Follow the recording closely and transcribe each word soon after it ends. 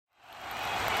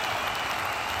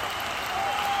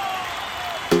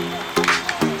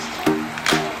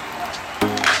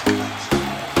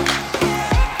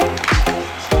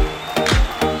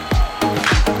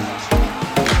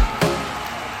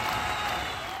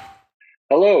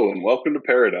Hello and welcome to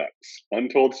Paradox,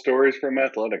 Untold Stories from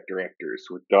Athletic Directors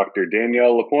with Dr.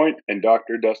 Danielle Lapointe and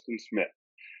Dr. Dustin Smith.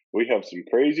 We have some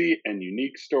crazy and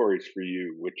unique stories for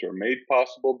you, which are made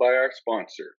possible by our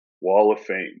sponsor, Wall of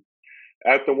Fame.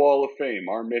 At the Wall of Fame,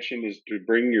 our mission is to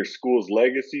bring your school's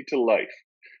legacy to life.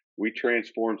 We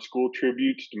transform school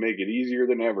tributes to make it easier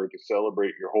than ever to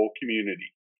celebrate your whole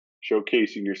community,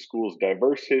 showcasing your school's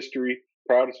diverse history,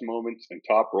 proudest moments, and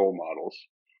top role models.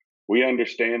 We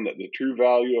understand that the true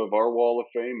value of our Wall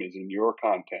of Fame is in your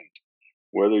content.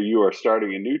 Whether you are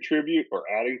starting a new tribute or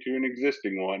adding to an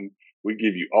existing one, we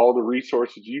give you all the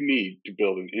resources you need to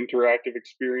build an interactive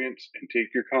experience and take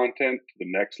your content to the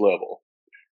next level.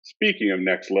 Speaking of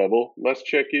next level, let's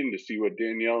check in to see what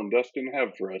Danielle and Dustin have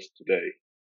for us today.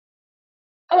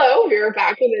 Hello, we're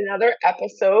back with another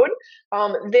episode.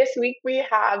 This week we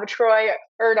have Troy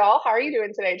Urdahl. How are you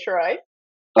doing today, Troy?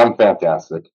 I'm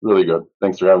fantastic. Really good.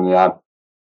 Thanks for having me on.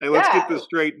 Hey, let's get this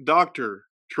straight. Dr.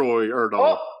 Troy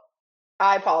Urdahl. Oh,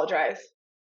 I apologize.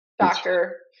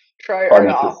 Dr. Troy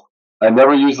Urdahl. I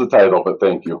never use the title, but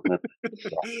thank you.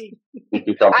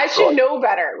 I should know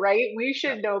better, right? We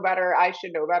should know better. I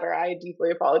should know better. I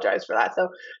deeply apologize for that. So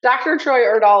Dr. Troy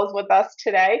Urdahl is with us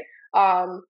today,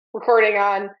 recording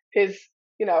on his,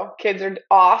 kids are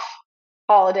off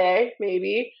holiday,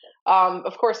 maybe.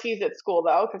 Of course, he's at school,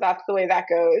 though, because that's the way that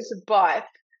goes. But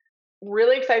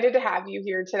really excited to have you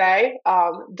here today.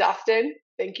 Dustin,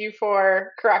 thank you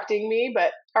for correcting me,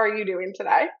 but how are you doing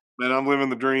today? Man, I'm living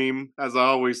the dream, as I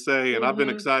always say, and I've been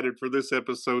excited for this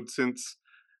episode since,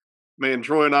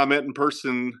 Troy and I met in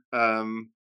person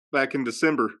back in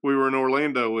December. We were in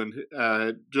Orlando, and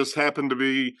it just happened to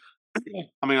be,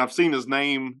 I've seen his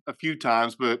name a few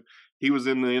times, but he was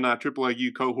in the NIAAAU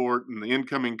cohort and the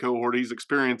incoming cohort. He's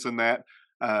experiencing that.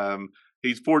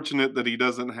 He's fortunate that he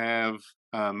doesn't have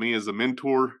me as a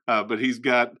mentor, but he's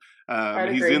got,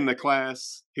 he's in the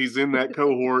class, he's in that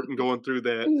cohort and going through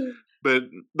that. But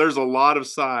there's a lot of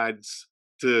sides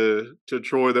to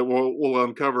Troy that we'll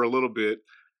uncover a little bit.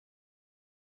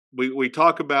 We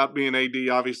talk about being AD,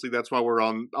 obviously that's why we're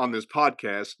on this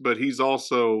podcast, but he's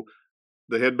also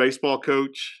the head baseball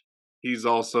coach. He's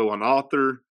also an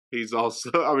author. He's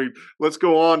also, let's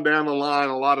go on down the line,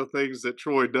 a lot of things that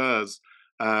Troy does.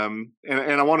 And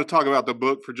I want to talk about the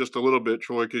book for just a little bit,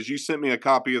 Troy, because you sent me a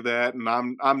copy of that, and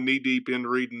I'm knee deep in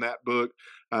reading that book.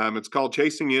 It's called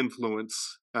Chasing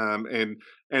Influence. And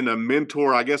a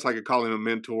mentor, I guess I could call him a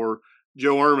mentor.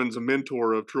 Joe Ehrmann's a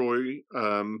mentor of Troy.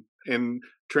 And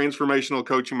transformational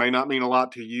coaching may not mean a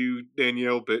lot to you,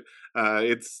 Danielle, but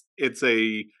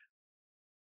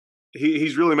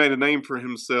he's really made a name for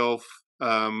himself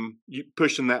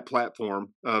pushing that platform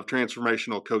of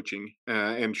transformational coaching.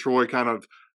 And Troy kind of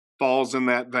falls in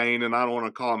that vein, and I don't want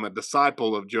to call him a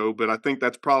disciple of Joe, but I think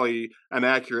that's probably an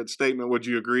accurate statement. Would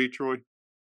you agree, Troy?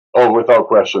 Oh, without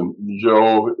question.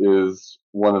 Joe is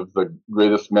one of the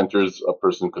greatest mentors a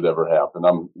person could ever have, and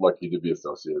I'm lucky to be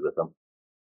associated with him.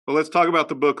 Well, let's talk about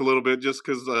the book a little bit, just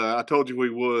because I told you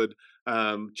we would.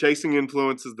 Chasing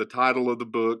Influence is the title of the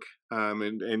book,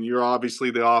 and you're obviously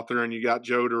the author, and you got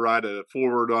Joe to write a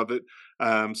foreword of it.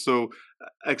 So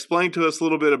explain to us a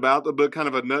little bit about the book, kind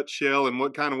of a nutshell, and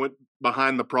what kind of went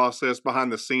behind the process,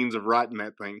 behind the scenes of writing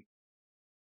that thing.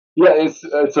 Yeah,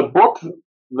 it's a book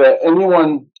that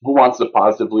anyone who wants to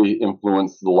positively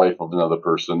influence the life of another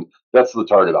person, that's the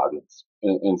target audience.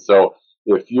 And so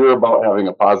if you're about having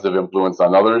a positive influence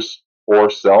on others or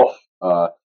self,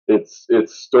 it's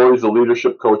stories of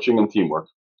leadership, coaching, and teamwork.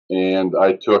 And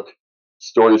I took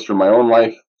stories from my own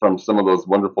life, from some of those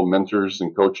wonderful mentors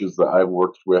and coaches that I've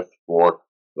worked with for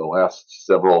the last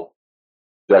several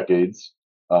decades,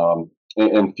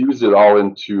 and fused it all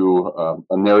into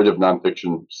a narrative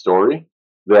nonfiction story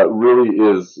that really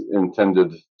is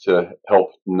intended to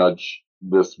help nudge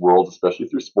this world, especially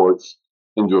through sports,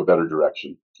 into a better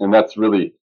direction. And that's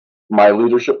really my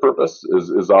leadership purpose,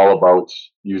 is all about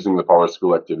using the power of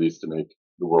school activities to make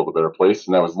the world a better place.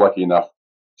 And I was lucky enough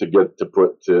to get to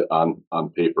put it on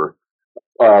paper.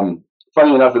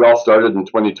 Funny enough, it all started in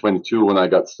 2022 when I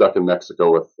got stuck in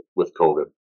Mexico with COVID.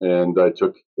 And I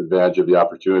took advantage of the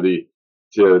opportunity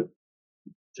to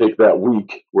take that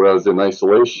week where I was in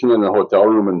isolation in a hotel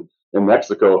room in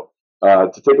Mexico,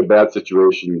 to take a bad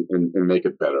situation and make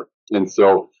it better. And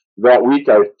so that week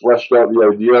I fleshed out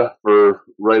the idea for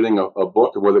writing a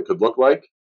book and what it could look like.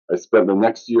 I spent the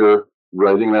next year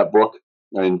writing that book.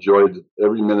 I enjoyed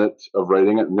every minute of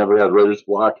writing it. Never had writer's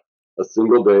block a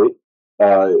single day.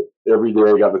 Every day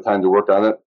I got the time to work on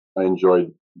it. I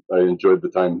enjoyed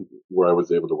the time where I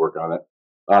was able to work on it.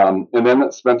 And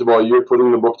then spent about a year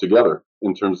putting the book together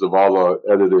in terms of all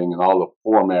the editing and all the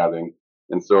formatting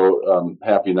And so I'm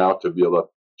happy now to be able to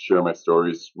share my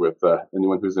stories with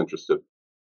anyone who's interested.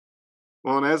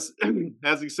 Well, and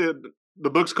as he said, the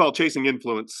book's called Chasing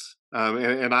Influence,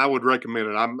 and I would recommend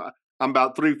it. I'm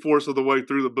about 3/4 of the way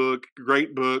through the book.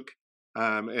 Great book,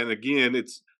 and again,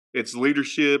 it's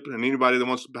leadership and anybody that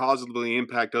wants to positively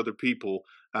impact other people.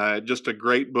 Just a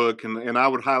great book, and I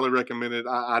would highly recommend it.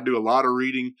 I do a lot of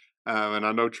reading, and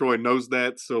I know Troy knows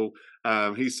that, so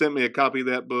he sent me a copy of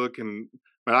that book,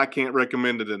 but I can't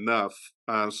recommend it enough.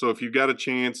 So if you've got a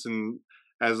chance, and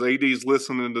as AD's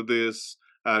listening to this,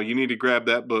 you need to grab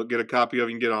that book, get a copy of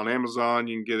it. You can get it on Amazon.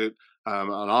 You can get it an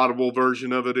Audible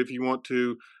version of it if you want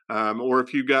to. Or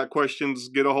if you've got questions,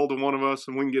 get a hold of one of us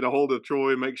and we can get a hold of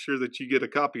Troy and make sure that you get a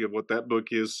copy of what that book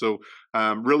is. So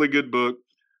really good book.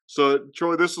 So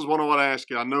Troy, this is what I want to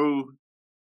ask you. I know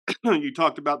you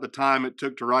talked about the time it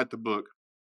took to write the book.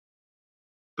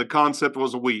 The concept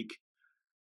was a week.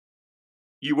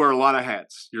 You wear a lot of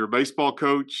hats. You're a baseball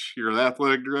coach. You're an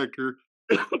athletic director.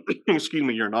 Excuse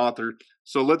me, you're an author.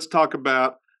 So let's talk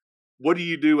about, what do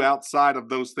you do outside of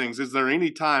those things? Is there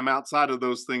any time outside of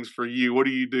those things for you? What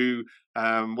do you do?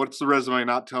 What's the resume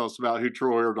not tell us about who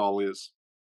Troy Urdahl is?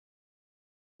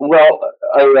 Well,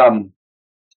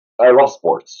 I love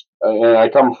sports, and I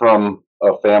come from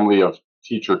a family of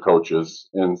teacher coaches,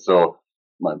 and so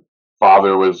my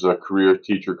father was a career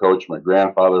teacher coach. My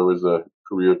grandfather was a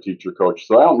career teacher coach.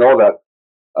 So I don't know that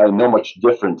I know much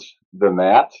different than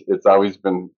that. It's always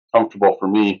been comfortable for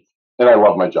me, and I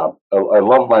love my job. I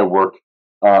love my work,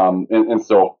 and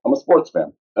so I'm a sports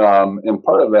fan. And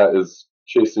part of that is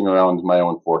chasing around my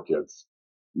own 4 kids.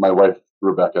 My wife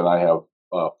Rebecca and I have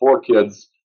 4 kids.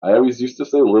 I always used to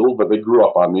say little, but they grew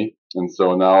up on me, and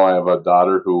so now I have a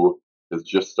daughter who has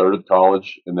just started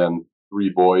college, and then 3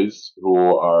 boys who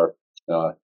are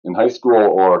in high school,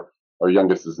 or our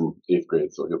youngest is in 8th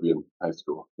grade, so he'll be in high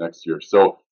school next year.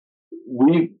 So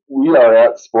we are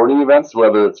at sporting events,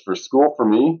 whether it's for school for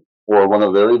me or one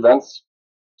of their events,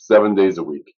 7 days a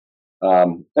week.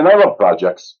 And I love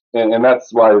projects, and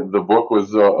that's why the book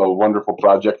was a wonderful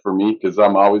project for me, because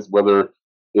I'm always, whether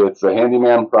it's a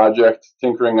handyman project,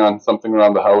 tinkering on something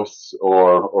around the house,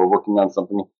 or working on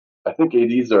something. I think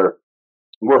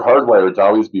we're hardwired to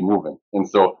always be moving, and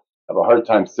so I have a hard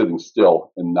time sitting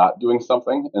still and not doing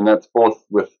something, and that's both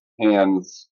with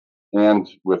hands and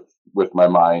with my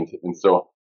mind. And so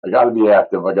I got to be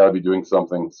active. I got to be doing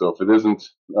something. So if it isn't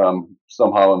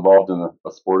somehow involved in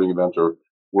a sporting event or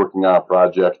working on a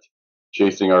project,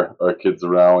 chasing our kids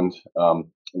around,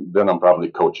 then I'm probably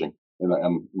coaching. And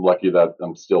I'm lucky that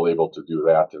I'm still able to do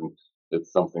that. And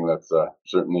it's something that's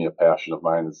certainly a passion of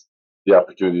mine, is the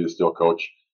opportunity to still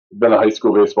coach. I've been a high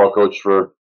school baseball coach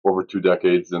for over 2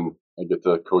 decades, and I get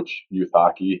to coach youth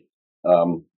hockey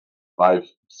 5-6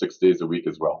 days a week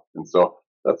as well. And so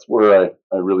that's where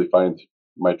I really find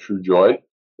my true joy,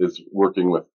 is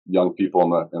working with young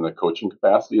people in the coaching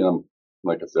capacity. And I'm,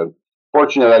 like I said,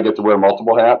 fortunate I get to wear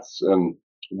multiple hats, and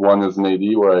one is an AD,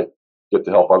 where I get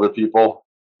to help other people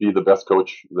be the best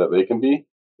coach that they can be,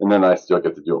 and then I still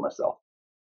get to do it myself.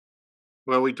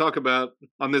 Well, we talk about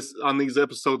on these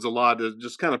episodes a lot to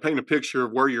just kind of paint a picture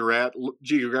of where you're at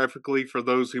geographically for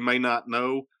those who may not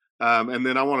know. And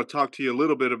then I want to talk to you a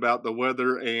little bit about the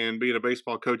weather and being a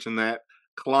baseball coach in that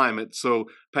climate. So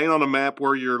paint on a map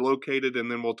where you're located, and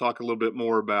then we'll talk a little bit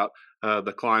more about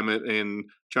the climate and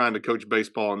trying to coach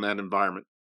baseball in that environment.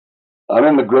 I'm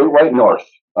in the Great White North.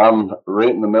 I'm right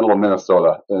in the middle of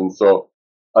Minnesota. And so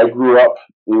I grew up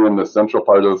in the central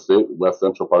part of the state, west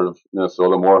central part of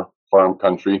Minnesota, more farm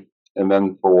country. And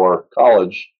then for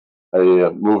college, I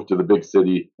moved to the big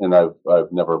city, and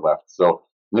I've never left. So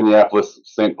Minneapolis,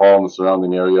 St. Paul, and the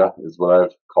surrounding area is what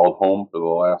I've called home for the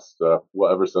last,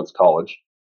 ever since college.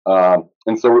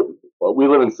 And so we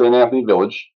live in St. Anthony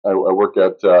Village. I work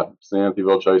at St. Anthony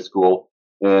Village High School,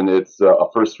 and it's a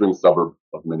first-ring suburb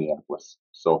of Minneapolis.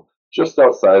 So just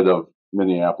outside of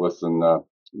Minneapolis, and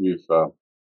we've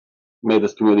made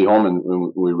this community home,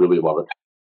 and we really love it.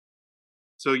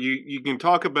 So you can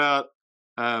talk about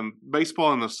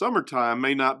baseball in the summertime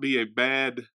may not be a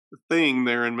bad thing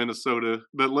there in Minnesota,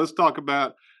 but let's talk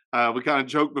about, we kind of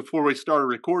joked before we started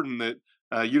recording that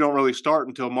you don't really start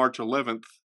until March 11th.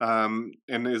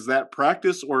 And is that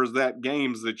practice, or is that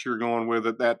games that you're going with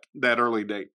at that early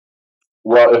date?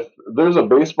 Well, if there's a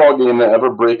baseball game that ever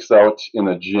breaks out in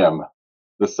a gym,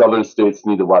 the southern states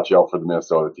need to watch out for the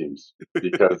Minnesota teams,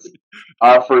 because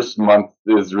our first month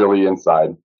is really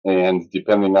inside. And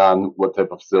depending on what type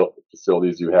of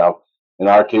facilities you have, in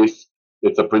our case,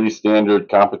 it's a pretty standard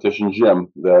competition gym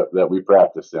that we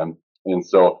practice in. And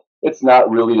so it's not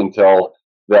really until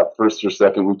that first or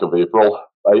second week of April.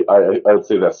 I would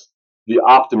say this: the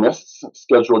optimists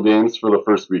schedule games for the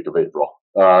first week of April.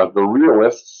 The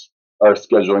realists are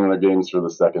scheduling their games for the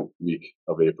second week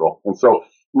of April. And so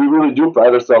we really do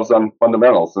pride ourselves on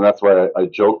fundamentals. And that's why I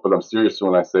joke, but I'm serious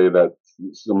when I say that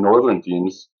some northern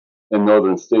teams in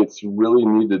northern states really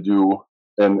need to do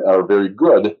and are very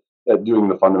good at doing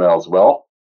the fundamentals well,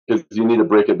 because you need to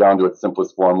break it down to its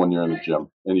simplest form when you're in the gym,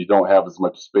 and you don't have as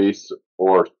much space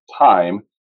or time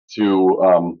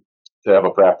to have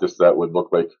a practice that would look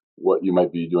like what you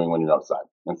might be doing when you're outside.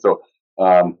 And so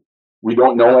we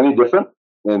don't know any different,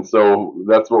 and so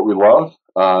that's what we love.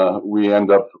 We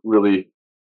end up really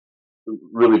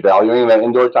valuing that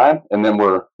indoor time, and then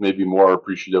we're maybe more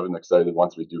appreciative and excited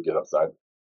once we do get outside.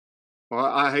 Well,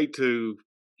 I hate to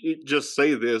just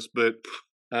say this, but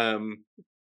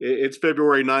it's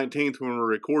February 19th when we're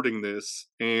recording this,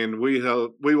 and we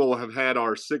will have had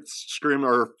our sixth scrimmage,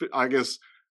 or I guess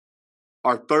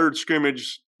our third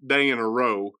scrimmage day in a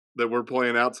row that we're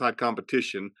playing outside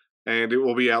competition, and it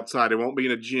will be outside. It won't be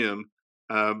in a gym,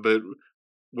 but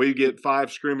we get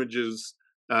 5 scrimmages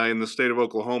in the state of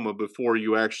Oklahoma before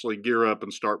you actually gear up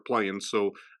and start playing.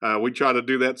 So we try to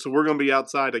do that. So we're going to be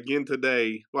outside again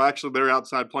today. Well, actually, they're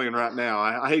outside playing right now.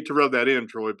 I hate to rub that in,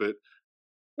 Troy, but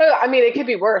I mean, it could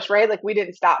be worse, right? Like, we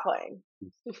didn't stop playing.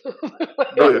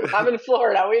 I'm in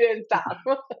Florida. We didn't stop.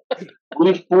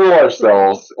 We fool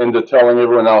ourselves into telling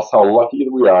everyone else how lucky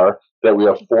we are that we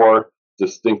have 4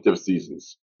 distinctive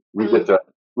seasons. We get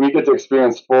to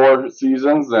experience 4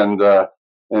 seasons,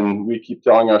 and we keep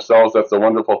telling ourselves that's a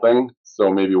wonderful thing. So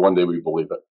maybe one day we believe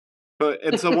it.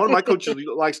 And so one of my coaches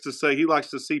likes to say he likes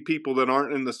to see people that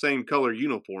aren't in the same color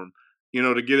uniform,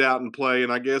 to get out and play.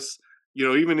 And I guess,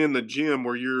 even in the gym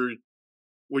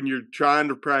when you're trying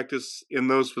to practice in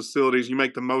those facilities, you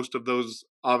make the most of those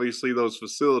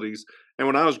facilities. And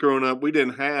when I was growing up, we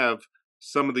didn't have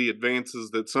some of the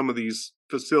advances that some of these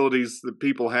facilities that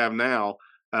people have now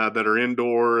that are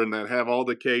indoor and that have all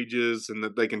the cages and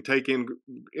that they can take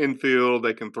infield,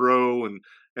 they can throw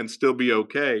and still be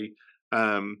okay.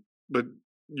 But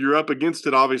you're up against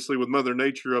it, obviously, with Mother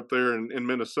Nature up there in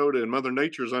Minnesota, and Mother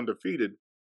Nature is undefeated.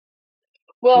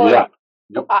 Well, yeah.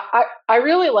 Yep. I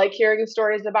really like hearing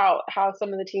stories about how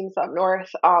some of the teams up north,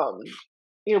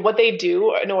 what they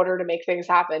do in order to make things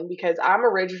happen, because I'm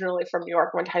originally from New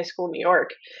York, went to high school in New York.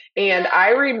 And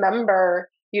I remember,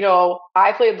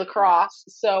 I played lacrosse.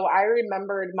 So I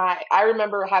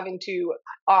remember having to,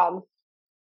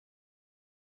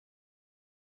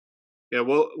 yeah,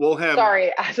 we'll have,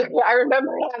 sorry. I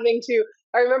remember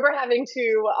having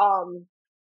to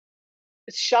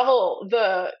shovel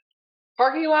the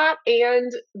parking lot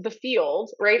and the field,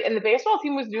 right? And the baseball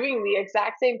team was doing the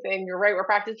exact same thing. You're right. We're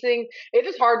practicing. It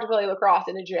is hard to play lacrosse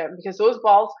in a gym because those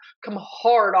balls come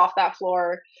hard off that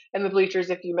floor and the bleachers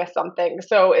if you miss something.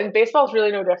 So, and baseball is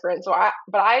really no different. So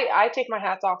I take my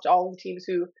hats off to all of the teams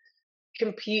who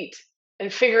compete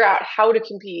and figure out how to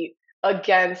compete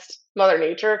against Mother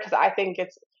Nature, because I think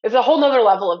it's a whole nother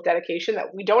level of dedication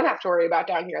that we don't have to worry about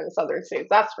down here in the southern states.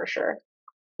 That's for sure.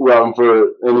 Well, and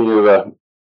for any of the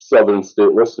southern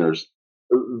state listeners,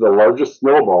 the largest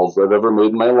snowballs I've ever made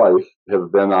in my life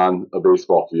have been on a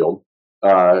baseball field,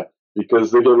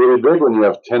 because they get really big when you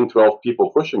have 10, 12 people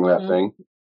pushing that thing.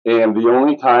 And the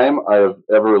only time I've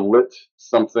ever lit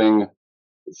something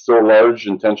so large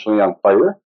intentionally on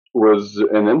fire was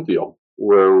an infield,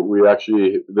 where we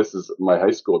actually, this is my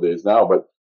high school days now, but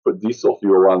put diesel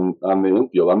fuel on the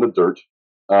infield, on the dirt,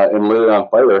 and lit it on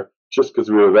fire, just because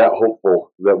we were that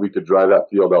hopeful that we could dry that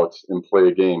field out and play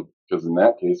a game. Because in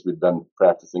that case, we'd been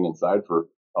practicing inside for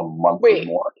a month or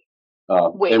more.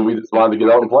 And we just wanted to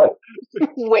get out and play.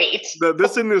 Wait.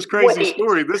 This isn't this crazy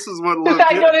story. This is what this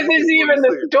isn't even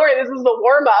the story. This is the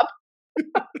warm-up.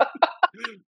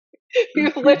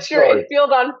 You lit your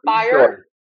infield on fire?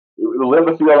 We lit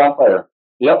the field on fire.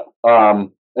 Yep.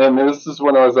 And this is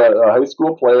when I was a high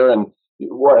school player. And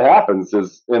what happens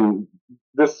is, and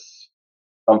this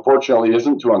unfortunately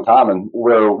isn't too uncommon,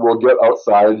 where we'll get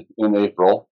outside in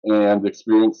April and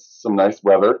experience some nice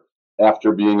weather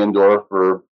after being indoor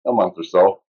for a month or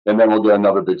so, and then we'll get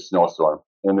another big snowstorm,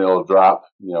 and it'll drop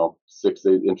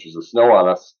 6-8 inches of snow on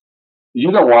us.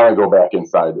 You don't want to go back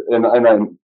inside, and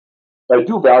I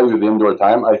do value the indoor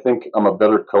time. I think I'm a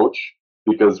better coach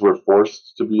because we're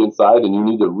forced to be inside, and you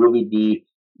need to really be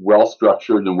well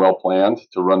structured and well planned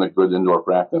to run a good indoor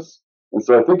practice. And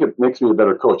so I think it makes me a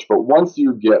better coach. But once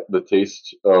you get the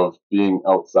taste of being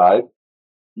outside,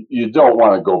 you don't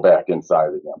want to go back inside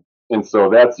again. And so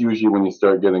that's usually when you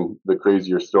start getting the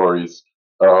crazier stories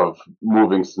of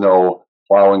moving snow,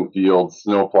 plowing fields,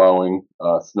 snow plowing,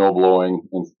 snow blowing,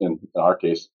 and in our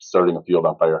case, starting a field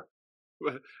on fire.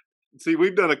 See,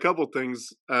 we've done a couple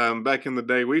things back in the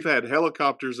day. We've had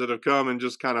helicopters that have come and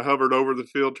just kind of hovered over the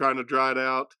field trying to dry it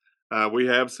out. We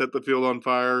have set the field on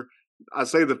fire. I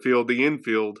say the field, the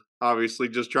infield, obviously,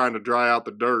 just trying to dry out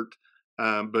the dirt.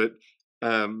 But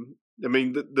I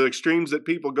mean, the extremes that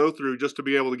people go through just to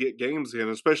be able to get games in,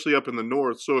 especially up in the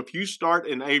north. So if you start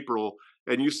in April,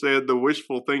 and you said the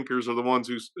wishful thinkers are the ones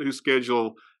who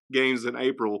schedule games in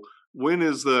April, when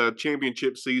is the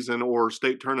championship season or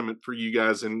state tournament for you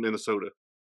guys in Minnesota?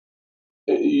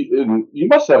 You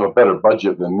must have a better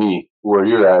budget than me where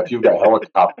you're at. If you've got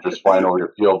helicopters flying over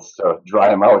your fields to dry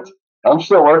them out, I'm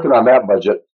still working on that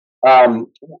budget.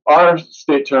 Our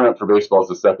state tournament for baseball is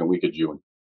the second week of June,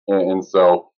 and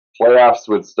so playoffs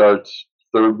would start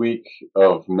third week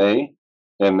of May,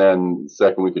 and then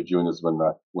second week of June is when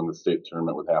the state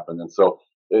tournament would happen. And so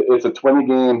it's a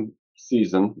 20-game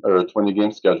season or a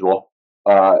 20-game schedule.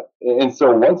 And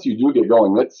so once you do get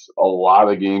going, it's a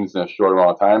lot of games in a short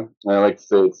amount of time. And I like to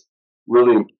say it's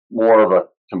really more of a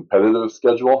competitive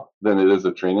schedule than it is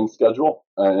a training schedule.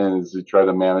 And as you try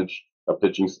to manage a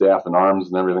pitching staff and arms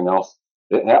and everything else,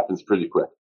 it happens pretty quick.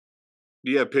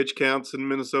 Do you have pitch counts in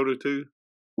Minnesota too?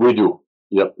 We do.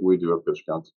 Yep, we do have pitch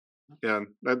counts. Yeah,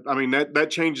 that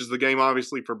changes the game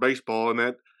obviously for baseball, and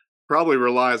that probably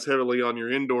relies heavily on your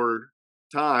indoor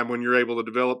time when you're able to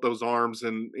develop those arms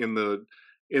in the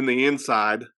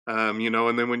inside, and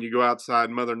then when you go outside,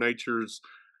 Mother Nature's.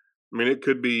 I mean,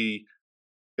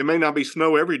 it may not be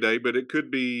snow every day, but it could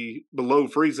be below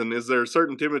freezing. Is there a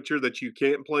certain temperature that you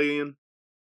can't play in?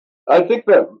 I think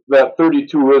that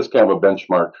 32 is kind of a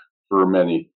benchmark for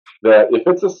many. That if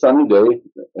it's a sunny day,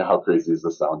 how crazy is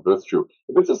this sound? But it's true.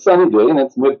 If it's a sunny day and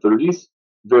it's mid-30s,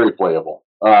 very playable.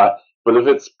 But if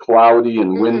it's cloudy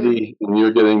and windy and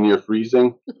you're getting near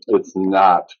freezing, it's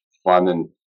not fun, and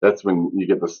that's when you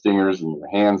get the stingers and your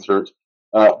hands hurt.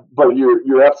 But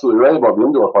you're absolutely right about the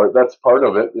indoor part. That's part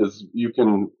of it. Is you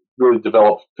can really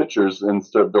develop pitchers and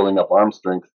start building up arm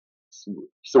strength.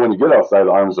 So when you get outside,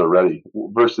 the arms are ready.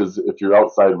 Versus if you're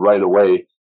outside right away,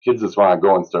 kids just want to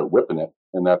go and start whipping it,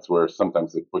 and that's where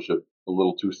sometimes they push it a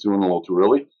little too soon, a little too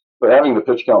early. But having the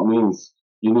pitch count means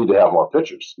you need to have more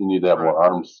pitchers. You need to have more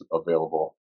arms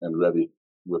available and ready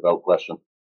without question.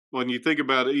 When you think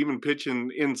about it, even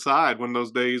pitching inside when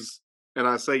those days, and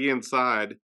I say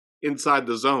inside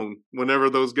the zone, whenever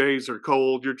those days are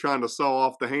cold, you're trying to saw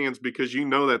off the hands because you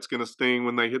know that's going to sting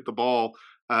when they hit the ball.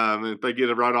 If they get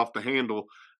it right off the handle,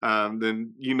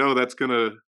 then you know that's going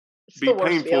to be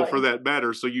painful for that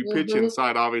batter. So you pitch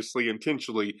inside, obviously,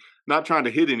 intentionally, not trying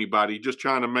to hit anybody, just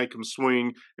trying to make them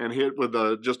swing and hit with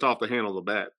just off the handle of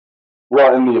the bat.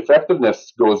 Well, and the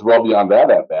effectiveness goes well beyond that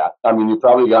at bat. I mean, you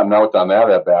probably gotten out on that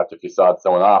at bat if you saw it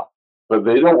someone off, but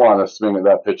they don't want to swing at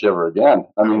that pitch ever again.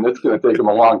 I mean, it's going to take them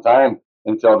a long time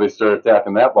until they start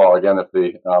attacking that ball again if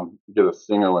they get a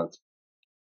stinger when it's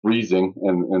freezing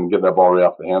and get that ball right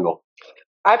off the handle.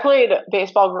 I played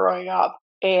baseball growing up,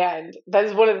 and that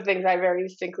is one of the things I very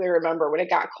distinctly remember when it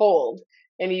got cold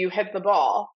and you hit the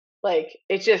ball. Like,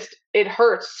 it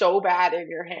hurts so bad in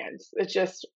your hands. It's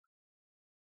just,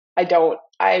 I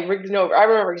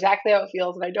remember exactly how it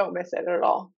feels, and I don't miss it at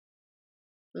all.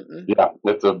 Yeah,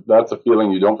 that's a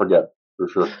feeling you don't forget, for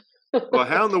sure. Well,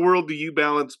 how in the world do you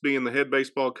balance being the head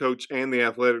baseball coach and the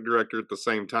athletic director at the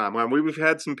same time? I mean, we've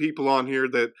had some people on here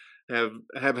that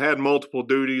have had multiple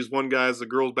duties. One guy's the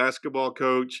girls basketball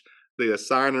coach, the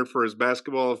assigner for his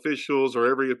basketball officials or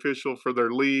every official for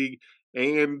their league,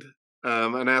 and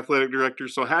an athletic director.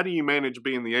 So how do you manage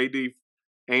being the AD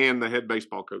and the head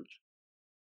baseball coach?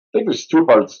 I think there's two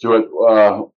parts to it.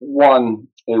 One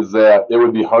is that it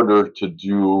would be harder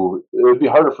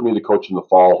for me to coach in the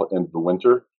fall and the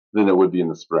winter than it would be in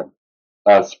the spring.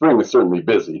 Spring is certainly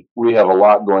busy. We have a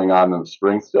lot going on in the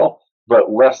spring still,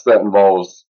 but less that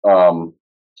involves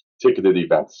ticketed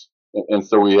events. And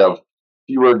so we have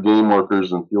fewer game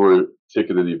workers and fewer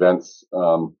ticketed events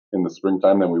in the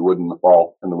springtime than we would in the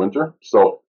fall and the winter.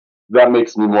 So that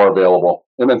makes me more available.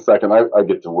 And then second, I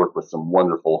get to work with some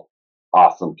wonderful,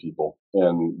 awesome people.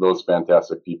 And those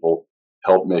fantastic people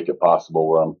help make it possible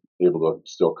where I'm able to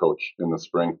still coach in the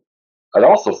spring. I'd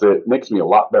also say it makes me a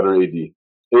lot better AD.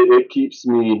 It keeps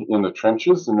me in the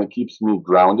trenches and it keeps me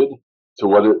grounded to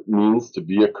what it means to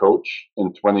be a coach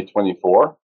in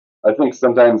 2024. I think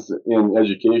sometimes in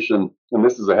education, and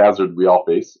this is a hazard we all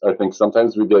face, I think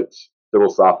sometimes we get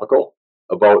philosophical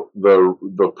about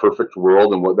the perfect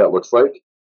world and what that looks like.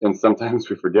 And sometimes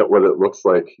we forget what it looks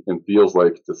like and feels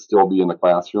like to still be in the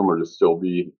classroom or to still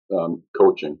be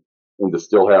coaching and to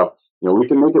still have, we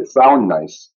can make it sound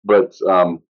nice, but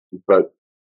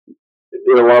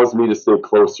it allows me to stay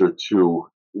closer to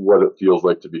what it feels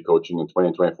like to be coaching in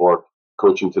 2024,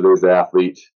 coaching today's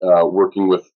athlete, working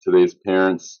with today's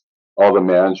parents, all the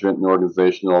management and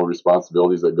organizational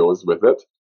responsibilities that goes with it.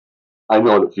 I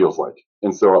know what it feels like.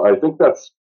 And so I think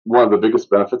that's one of the biggest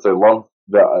benefits. I love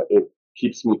that it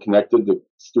keeps me connected to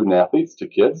student athletes, to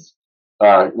kids.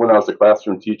 When I was a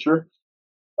classroom teacher,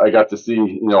 I got to see,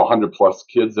 100 plus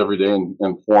kids every day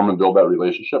and form and build that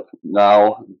relationship.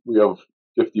 Now we have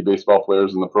 50 baseball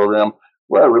players in the program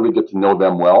where I really get to know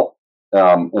them well,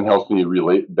 and helps me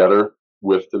relate better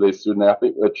with today's student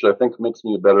athlete, which I think makes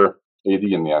me a better AD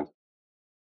in the end.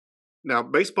 Now,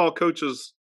 baseball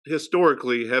coaches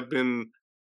historically have been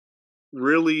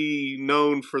really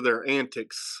known for their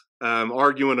antics,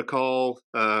 arguing a call,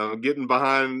 getting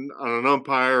behind on an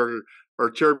umpire, or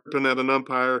chirping at an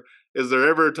umpire. Is there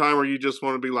ever a time where you just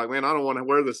want to be like, man, I don't want to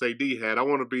wear this AD hat. I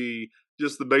want to be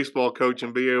just the baseball coach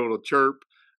and be able to chirp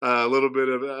a little bit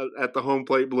of at the home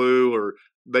plate blue, or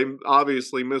they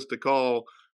obviously missed a call.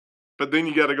 But then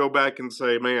you got to go back and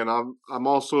say, man, I'm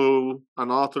also an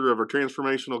author of a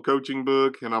transformational coaching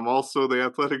book, and I'm also the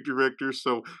athletic director.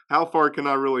 So how far can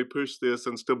I really push this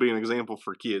and still be an example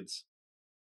for kids?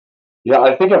 Yeah,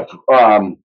 I think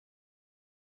I'm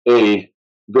a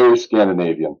very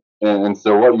Scandinavian, and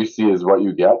so what you see is what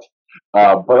you get.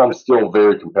 But I'm still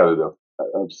very competitive.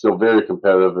 I'm still very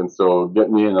competitive, and so get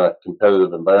me in a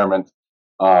competitive environment,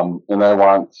 and I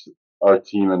want our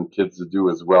team and kids to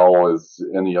do as well as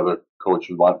any other coach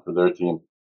would want for their team.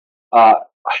 I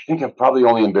think I've probably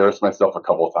only embarrassed myself a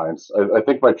couple of times. I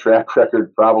think my track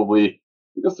record probably,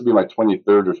 this will be my 23rd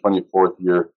or 24th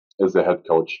year as a head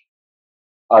coach.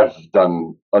 I've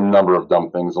done a number of dumb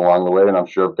things along the way, and I'm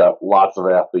sure I've got lots of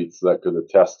athletes that could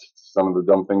attest to some of the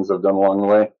dumb things I've done along the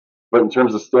way. But in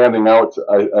terms of standing out,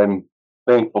 I'm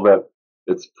thankful that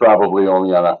it's probably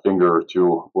only on a finger or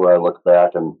two where I look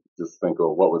back and just think,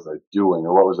 oh, what was I doing,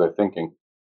 or what was I thinking?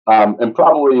 And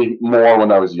probably more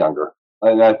when I was younger.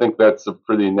 And I think that's a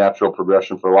pretty natural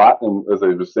progression for a lot. And as I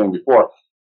was saying before,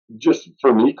 just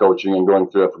for me, coaching and going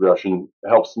through that progression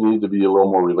helps me to be a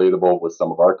little more relatable with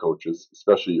some of our coaches,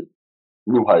 especially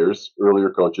new hires, earlier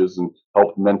coaches, and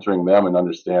help mentoring them and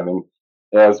understanding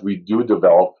as we do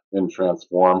develop and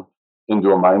transform into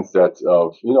a mindset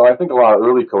of, I think a lot of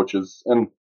early coaches, and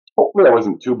hopefully I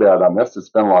wasn't too bad on this, it's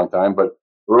been a long time, but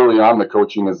early on the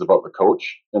coaching is about the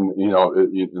coach and,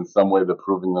 in some way they're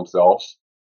proving themselves.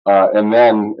 And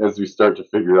then as we start to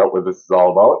figure out what this is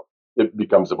all about, it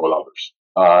becomes about others.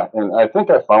 And I think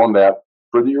I found that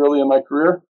pretty early in my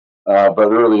career,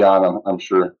 but early on, I'm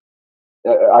sure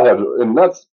I have, and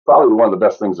that's probably one of the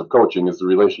best things of coaching is the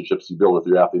relationships you build with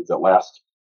your athletes that last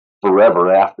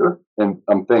forever after. And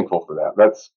I'm thankful for that.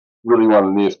 That's really one of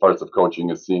the neatest parts of coaching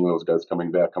is seeing those guys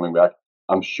coming back.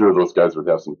 I'm sure those guys would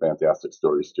have some fantastic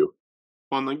stories too.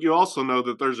 Well, you also know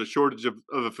that there's a shortage of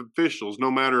officials, no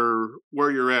matter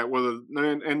where you're at,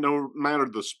 and no matter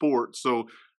the sport. So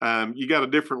you got a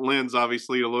different lens,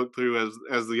 obviously, to look through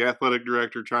as the athletic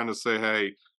director, trying to say,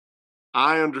 hey,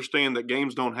 I understand that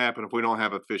games don't happen if we don't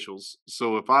have officials.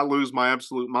 So if I lose my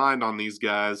absolute mind on these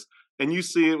guys, and you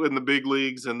see it in the big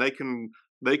leagues, and they can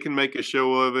make a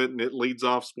show of it, and it leads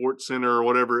off Sports Center or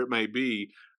whatever it may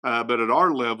be. But at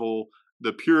our level,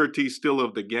 the purity still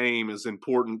of the game is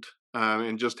important,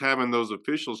 and just having those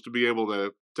officials to be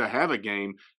able to have a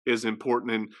game is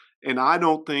important. And I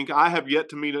don't think I have yet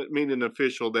to meet an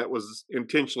official that was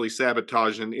intentionally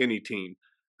sabotaging any team.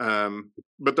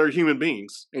 But they're human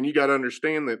beings, and you got to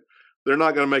understand that they're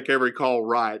not going to make every call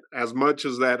right. As much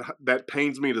as that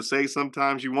pains me to say,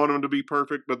 sometimes you want them to be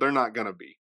perfect, but they're not going to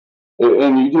be.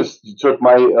 And you just took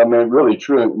really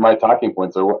true. My talking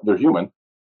points are they're human,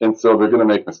 and so they're going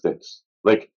to make mistakes.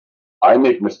 Like I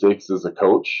make mistakes as a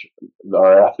coach.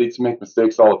 Our athletes make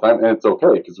mistakes all the time, and it's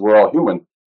okay because we're all human.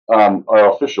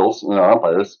 Our officials and our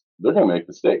umpires, they're going to make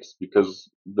mistakes because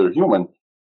they're human.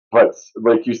 But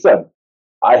like you said,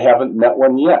 I haven't met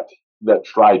one yet that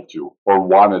tried to or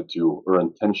wanted to or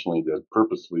intentionally did,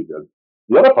 purposefully did.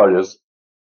 The other part is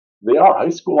they are high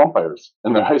school umpires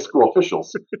and they're high school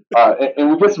officials.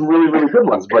 And we get some really, really good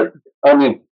ones. But, I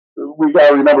mean, we got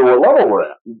to remember what level we're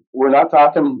at. We're not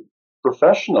talking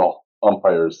professional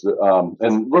umpires.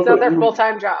 And look, it's not their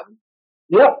full-time job.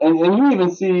 Yeah, and you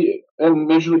even see in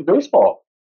Major League Baseball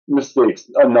mistakes.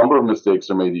 A number of mistakes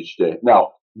are made each day.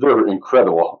 Now, they're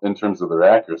incredible in terms of their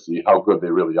accuracy, how good they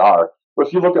really are. But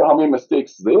if you look at how many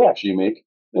mistakes they actually make,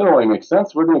 it don't really make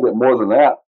sense. We're going to get more than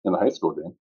that in a high school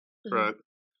game. Right.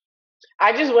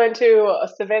 I just went to a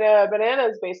Savannah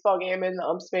Bananas baseball game and the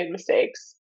umps made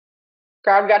mistakes.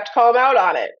 Crowd got to call them out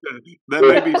on it. That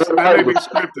may be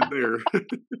scripted there.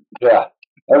 Yeah.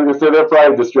 I was going to say they're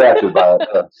probably distracted by it.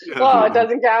 Well, it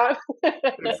doesn't count.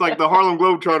 It's like the Harlem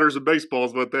Globetrotters of baseball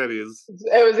is what that is.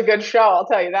 It was a good show, I'll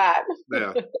tell you that.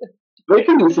 Yeah. They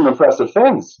can do some impressive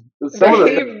things.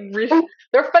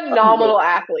 They're phenomenal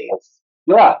athletes.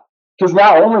 Yeah, because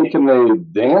not only can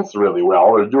they dance really well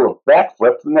or do a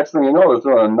backflip, the next thing you know, they're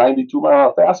throwing a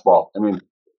 92-mile fastball. I mean,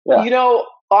 yeah. You know,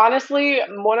 honestly,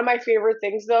 one of my favorite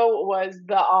things, though, was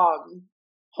the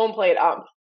home plate ump.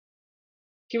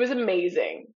 He was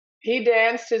amazing. He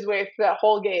danced his way through that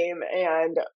whole game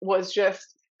and was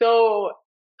just so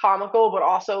comical, but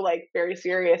also like very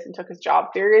serious and took his job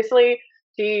seriously.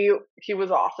 He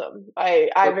was awesome. I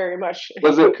very much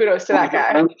kudos to that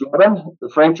guy.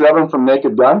 Frank Drebin from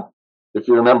Naked Gun, if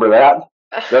you remember that.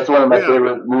 That's one of my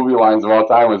favorite movie lines of all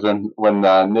time is when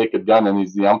Naked Gun and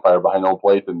he's the umpire behind home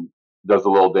plate and does a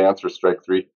little dance for strike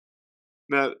three.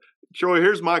 Now, Troy,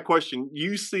 here's my question.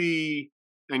 You see,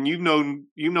 and you've known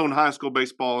high school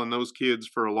baseball and those kids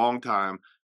for a long time,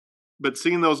 but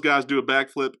seeing those guys do a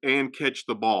backflip and catch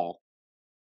the ball,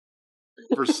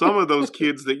 for some of those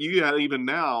kids that you got even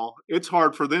now, it's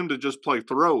hard for them to just play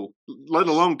throw, let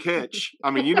alone catch. I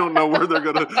mean, you don't know where they're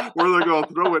gonna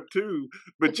throw it to,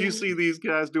 but you see these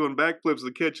guys doing backflips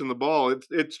and catching the ball.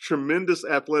 It's tremendous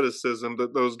athleticism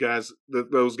that those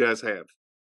guys have.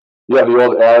 Yeah, the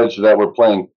old adage that we're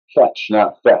playing catch,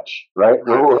 not fetch, right?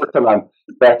 We're working on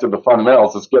back to the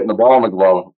fundamentals. It's getting the ball in the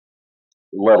glove,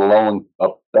 let alone a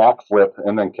backflip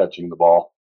and then catching the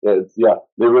ball. They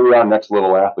really are next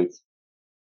level athletes.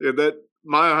 Yeah, that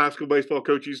my high school baseball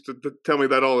coach used to tell me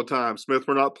that all the time. Smith,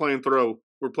 we're not playing throw,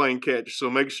 we're playing catch. So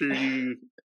make sure you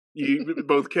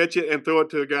both catch it and throw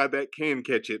it to a guy that can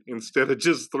catch it instead of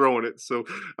just throwing it. So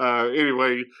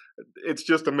anyway, it's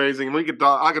just amazing.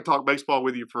 I could talk baseball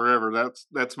with you forever.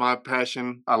 That's my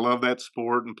passion. I love that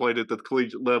sport and played at the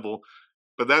collegiate level.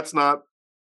 But that's not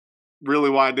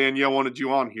really why Danielle wanted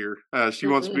you on here. She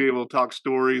wants to be able to talk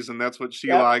stories, and that's what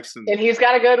she likes. And he's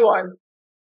got a good one.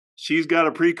 She's got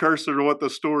a precursor to what the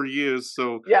story is.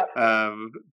 So, yeah.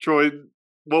 Troy,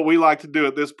 what we like to do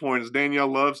at this point is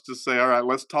Danielle loves to say, all right,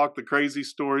 let's talk the crazy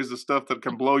stories, the stuff that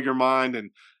can blow your mind.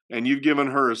 And you've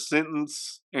given her a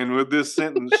sentence. And with this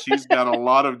sentence, she's got a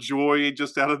lot of joy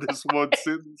just out of this one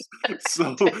sentence.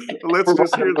 So let's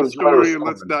just hear the story and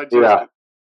let's digest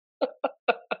it.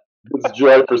 It's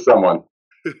joy for someone.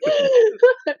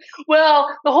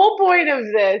 Well, the whole point of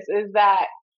this is that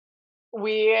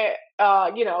we, ADs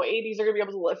are going to be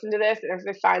able to listen to this, and if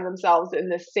they find themselves in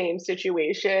the same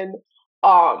situation,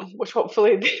 which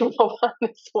hopefully they won't on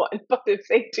this one, but if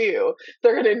they do,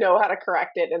 they're going to know how to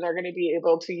correct it, and they're going to be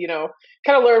able to,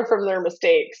 kind of learn from their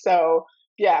mistakes. So,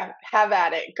 yeah, have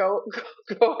at it. Go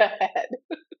ahead.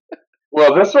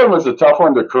 Well, this one was a tough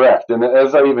one to correct, and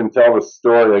as I even tell the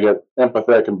story, I get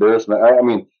empathetic embarrassment. I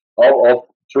mean,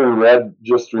 I'll turn red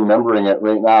just remembering it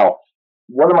right now.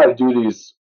 One of my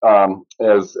duties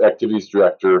as activities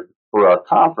director for our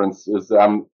conference is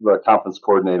I'm the conference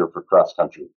coordinator for cross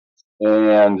country.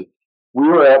 And we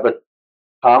were at the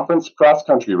conference cross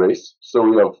country race. So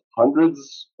we have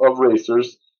hundreds of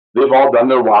racers. They've all done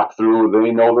their walkthrough.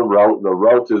 They know the route. The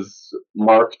route is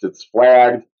marked. It's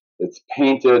flagged. It's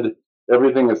painted.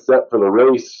 Everything is set for the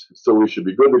race. So we should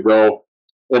be good to go.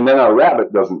 And then our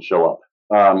rabbit doesn't show up.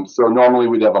 So normally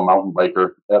we'd have a mountain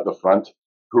biker at the front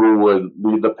who would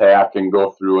lead the pack and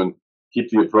go through and keep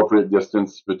the appropriate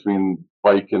distance between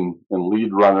bike and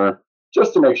lead runner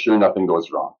just to make sure nothing goes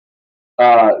wrong.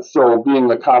 So being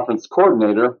the conference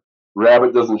coordinator,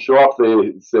 Rabbit doesn't show up.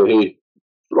 They say, hey,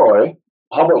 Troy,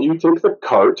 how about you take the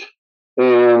cart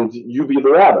and you be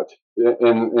the rabbit?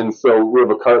 And so we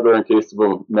have a cart there in case of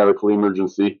a medical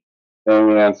emergency.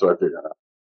 And so I figured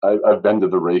I've been to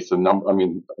the race a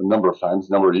number of times,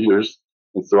 a number of years.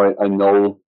 And so I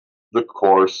know the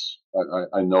course,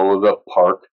 I know the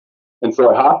park. And so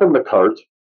I hop in the cart,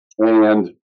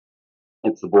 and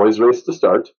it's the boys' race to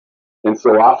start. And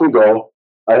so off we go.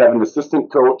 I have an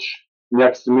assistant coach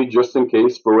next to me just in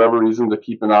case, for whatever reason, to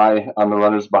keep an eye on the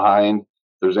runners behind, if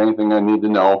there's anything I need to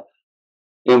know.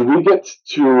 And we get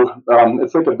to,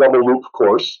 it's like a double loop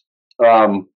course,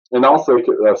 and also like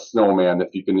a snowman,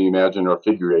 if you can imagine, or a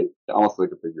figure eight, almost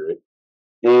like a figure eight.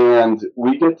 And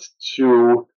we get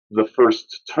to the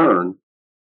first turn,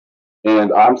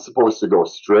 and I'm supposed to go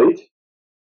straight,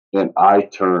 and I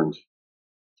turned.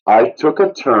 I took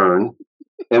a turn,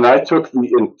 and I took the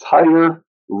entire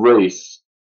race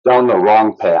down the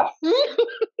wrong path.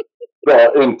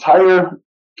 The entire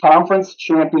conference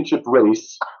championship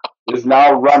race is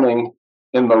now running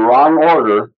in the wrong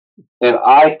order, and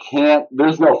I can't,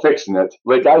 there's no fixing it.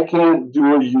 Like, I can't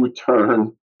do a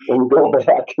U-turn and go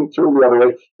back and turn the other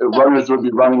way. The runners would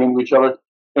be running into each other.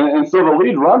 And so the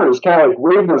lead runner is kind of like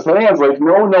waving his hands like,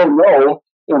 no, no, no.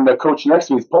 And the coach next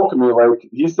to me is poking me like,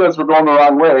 he says we're going the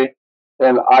wrong way.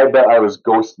 And I bet I was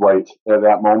ghost white at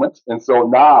that moment. And so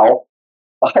now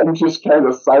I'm just kind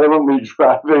of silently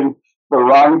driving the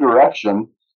wrong direction.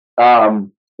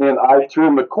 And I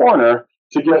turned the corner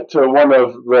to get to one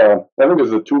of the, I think it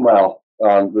was the 2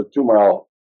 mile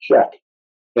check.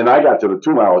 And I got to the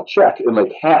 2 mile check in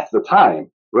like half the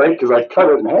time, right? Because I cut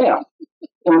it in half.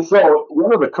 And so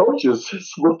one of the coaches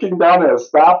is looking down at a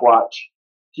stopwatch.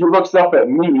 He looks up at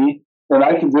me, and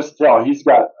I can just tell he's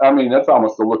got, I mean, that's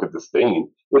almost a look of disdain.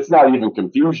 It's not even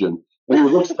confusion. And he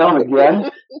looks down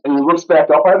again, and he looks back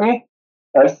up at me.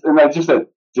 And I just said,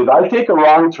 did I take a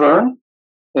wrong turn?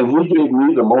 And he gave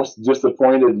me the most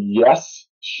disappointed yes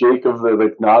shake of the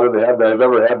like nod of the head that I've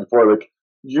ever had before. Like,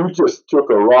 you just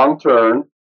took a wrong turn,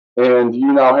 and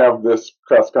you now have this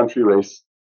cross-country race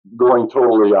going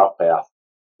totally off path.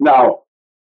 Now,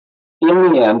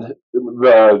 in the end,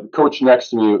 the coach next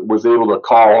to me was able to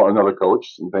call another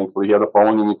coach, and thankfully he had a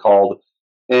phone and he called,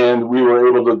 and we were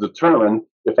able to determine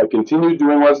if I continued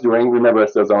doing what I was doing. Remember, I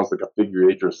said I was almost like a figure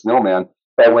eight or a snowman.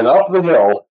 If I went up the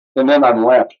hill, and then on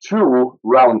lap 2,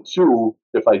 round 2,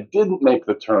 if I didn't make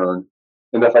the turn,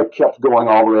 and if I kept going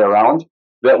all the way around,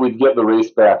 that we'd get the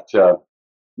race back to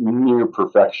near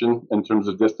perfection in terms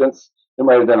of distance. It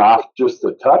might have been off just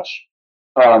a touch.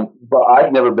 But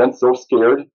I've never been so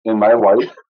scared in my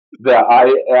life that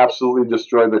I absolutely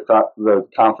destroyed the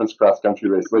conference cross country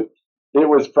race. Like, it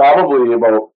was probably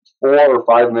about 4 or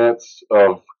 5 minutes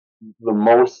of the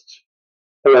most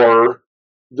horror.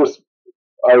 It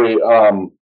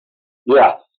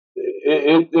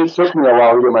took me a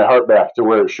while to get my heart back to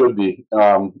where it should be.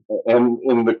 And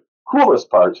the coolest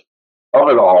part of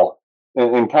it all,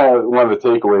 and kind of one of the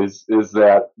takeaways, is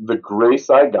that the grace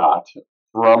I got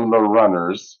from the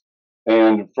runners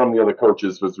and from the other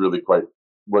coaches was really quite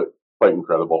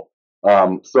incredible.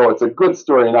 So it's a good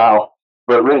story now,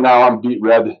 but right now I'm beat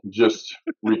red just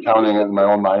recounting it in my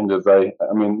own mind. I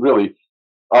mean, really,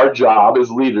 our job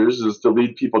as leaders is to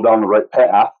lead people down the right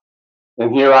path,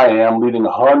 and here I am leading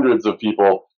hundreds of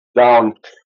people down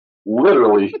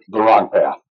literally the wrong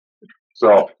path.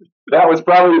 So that was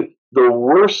probably the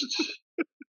worst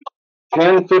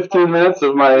 10, 15 minutes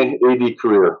of my AD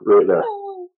career right there.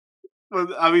 Well,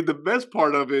 I mean, the best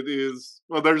part of it is,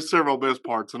 well, there's several best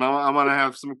parts, and I'm going to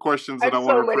have some questions that I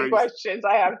want to phrase. So many questions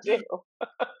I have too.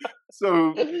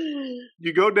 So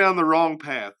you go down the wrong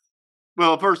path.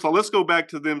 Well, first of all, let's go back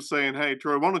to them saying, hey,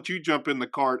 Troy, why don't you jump in the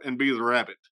cart and be the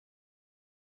rabbit?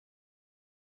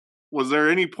 Was there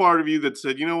any part of you that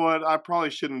said, you know what, I probably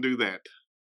shouldn't do that?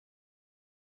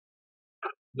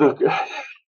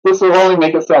 This will only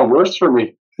make it sound worse for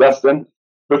me, Dustin.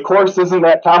 The course isn't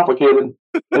that complicated.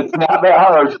 It's not that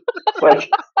hard. Like,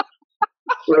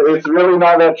 it's really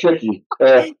not that tricky.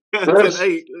 There's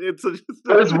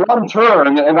one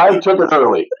turn, and I took it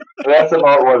early. That's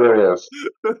about what it is.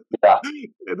 Yeah.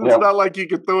 And it's not like you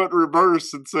could throw it in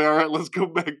reverse and say, all right, let's go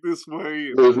back this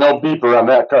way. There's no beeper on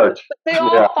that cart. They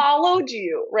all followed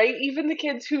you, right? Even the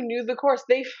kids who knew the course,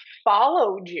 they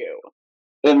followed you.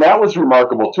 And that was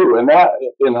remarkable, too. And that,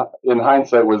 in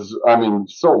hindsight, was, I mean,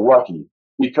 so lucky.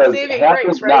 Because had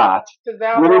it not, we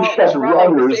would have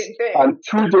runners on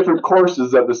 2 different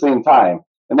courses at the same time.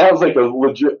 And that was like a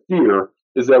legit fear,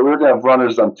 is that we were going to have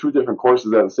runners on 2 different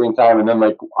courses at the same time and then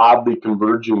like oddly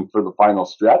converging for the final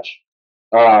stretch.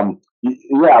 That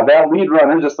lead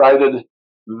runner decided,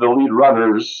 the lead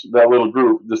runners, that little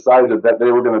group, decided that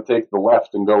they were going to take the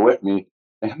left and go with me.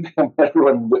 And then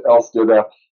everyone else did a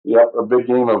big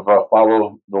game of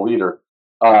follow the leader.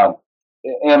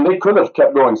 And they could have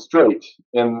kept going straight,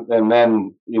 and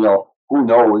then, who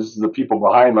knows, the people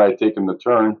behind might have taken the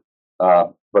turn,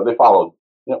 but they followed.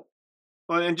 Yep.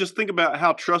 Well, and just think about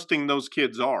how trusting those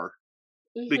kids are,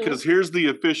 because here's the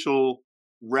official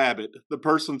rabbit, the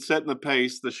person setting the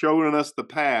pace, the showing us the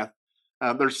path.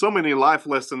 There's so many life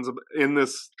lessons in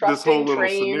this whole little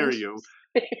scenario,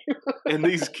 and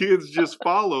these kids just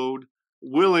followed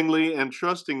willingly and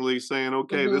trustingly, saying,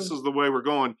 okay, this is the way we're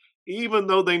going. Even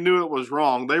though they knew it was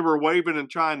wrong, they were waving and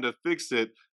trying to fix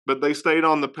it, but they stayed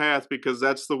on the path because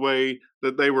that's the way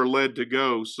that they were led to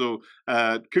go. So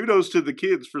kudos to the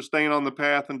kids for staying on the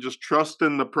path and just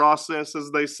trusting the process, as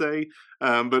they say,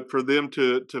 but for them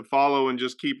to follow and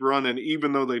just keep running,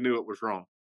 even though they knew it was wrong.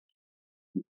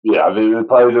 Yeah, they were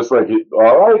probably just like,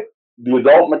 all right, the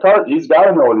adult in the cart, he's got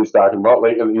to know what he's talking about.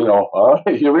 Like, all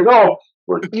right, here we go.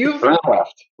 We're turning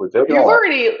left. We're taking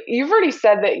You've already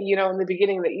said that, in the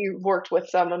beginning, that you've worked with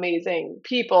some amazing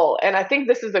people, and I think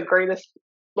this is the greatest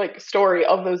story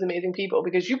of those amazing people,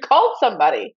 because you called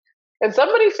somebody And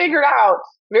somebody figured out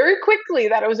very quickly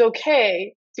that it was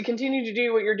okay to continue to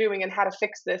do what you're doing and how to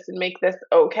fix this and make this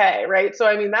okay, right? So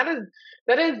I mean that is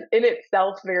in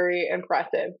itself very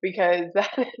impressive, because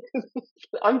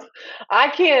I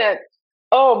can't.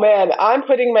 Oh man, I'm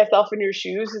putting myself in your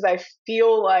shoes, because I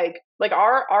feel like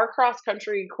our cross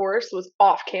country course was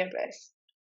off campus.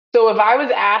 So if I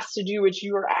was asked to do what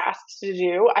you were asked to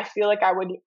do, I feel like I would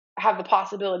have the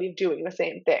possibility of doing the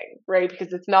same thing, right?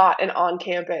 Because it's not an on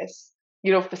campus,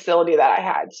 facility that I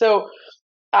had. So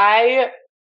I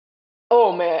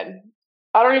oh man,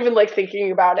 I don't even like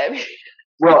thinking about it.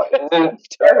 Well,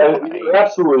 you're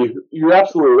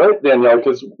absolutely right, Danielle,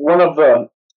 because one of the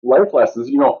life lessons,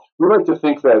 we like to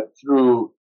think that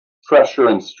through pressure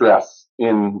and stress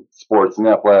in sports and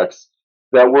athletics,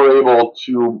 that we're able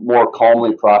to more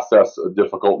calmly process a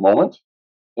difficult moment.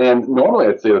 And normally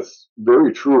I'd say it's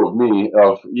very true of me,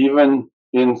 of even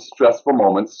in stressful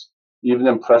moments, even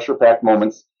in pressure-packed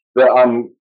moments, that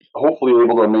I'm hopefully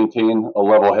able to maintain a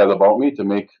level head about me to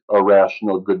make a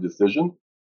rational, good decision.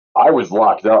 I was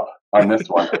locked up on this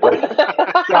one.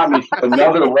 It got me to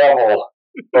another level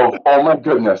of, oh my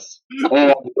goodness.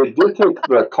 And it did take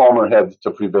the calmer head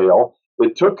to prevail.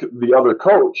 It took the other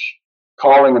coach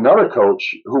calling another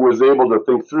coach who was able to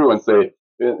think through and say,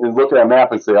 and look at a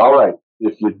map and say, all right,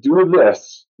 if you do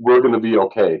this, we're going to be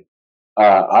okay.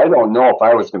 I don't know if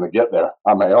I was going to get there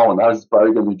on my own. I was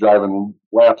probably going to be driving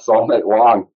laps all night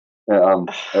long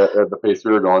at the pace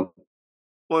we were going.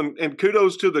 Well, and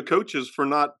kudos to the coaches for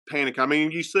not panicking. I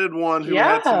mean, you said one who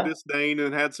had some disdain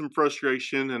and had some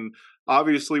frustration and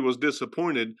obviously was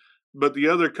disappointed, but the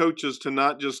other coaches to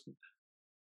not just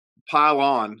pile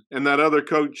on, and that other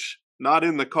coach not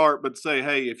in the cart, but say,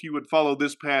 hey, if you would follow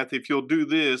this path, if you'll do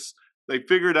this, they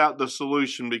figured out the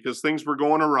solution because things were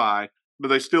going awry, but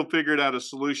they still figured out a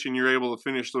solution. You're able to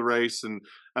finish the race, and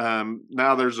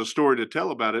now there's a story to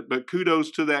tell about it. But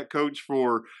kudos to that coach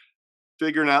for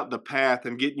figuring out the path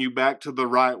and getting you back to the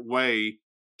right way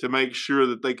to make sure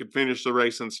that they could finish the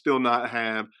race and still not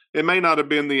have, it may not have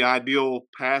been the ideal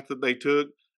path that they took,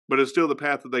 but it's still the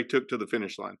path that they took to the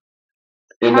finish line.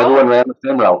 And everyone ran the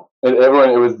same route. And it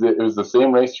was the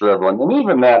same race for everyone. And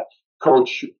even that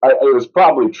coach, it was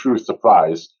probably true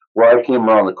surprise where I came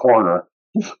around the corner.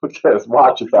 Because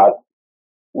watch, I thought,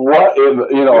 what in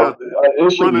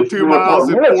it should running be 2 miles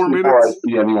in 4 minutes before I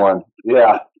see anyone.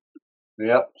 Yeah.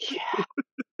 Yep.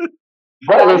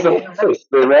 But it was a race.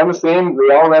 They all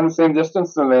ran the same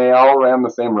distance, and they all ran the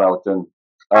same route. And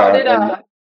how did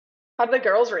the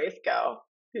girls' race go?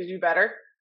 Did you do better?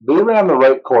 They ran the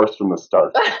right course from the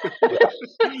start.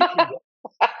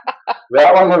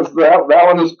 That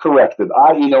one was corrected.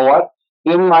 You know what?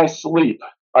 In my sleep,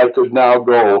 I could now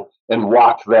go and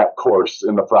walk that course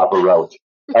in the proper route.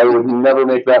 I would never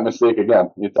make that mistake again.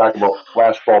 You talk about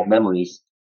flashbulb memories.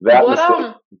 That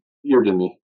mistake seared in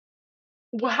me.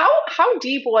 How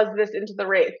deep was this into the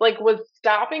race? Like, was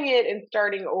stopping it and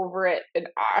starting over it an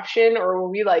option, or were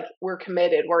we we're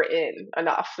committed, we're in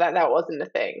enough that wasn't a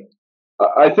thing?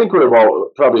 I think we're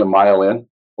about probably a mile in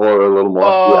or a little more.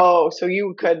 Oh, yeah. So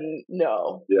you couldn't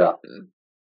know. Yeah.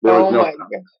 There was my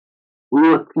God. We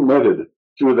were committed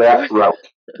to that route.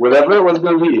 Whatever it was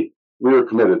going to be, we were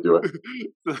committed to it.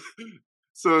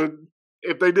 So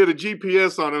if they did a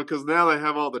GPS on them, because now they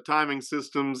have all the timing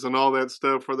systems and all that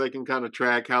stuff where they can kind of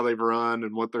track how they've run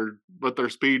and what their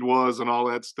speed was and all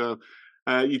that stuff.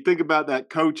 You think about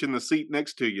that coach in the seat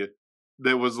next to you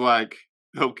that was like,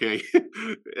 okay,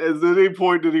 at any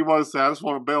point did he want to say, I just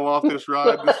want to bail off this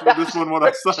ride? This one what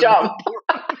I signed up for?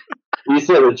 He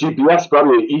said a GPS,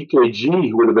 probably an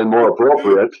EKG would have been more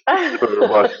appropriate.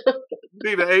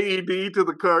 Need an AED to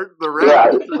the cart, the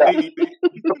route. Yeah.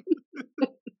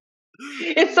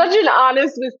 It's such an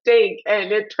honest mistake,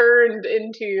 and it turned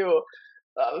into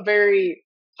a very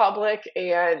public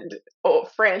and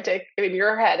frantic in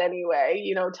your head anyway,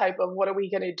 type of what are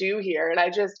we going to do here?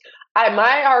 And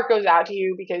my heart goes out to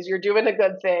you because you're doing a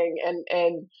good thing,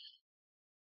 and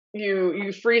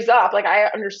you freeze up. I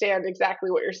understand exactly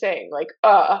what you're saying. What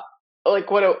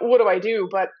do I do?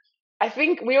 But I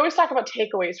think we always talk about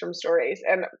takeaways from stories,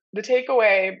 and the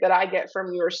takeaway that I get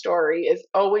from your story is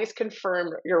always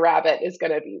confirm your rabbit is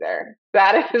going to be there.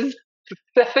 That is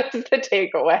the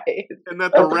takeaway. And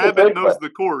that the rabbit knows the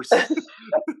course.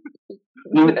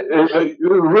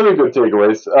 Really good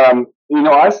takeaways.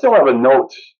 I still have a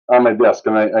note on my desk,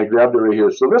 and I grabbed it right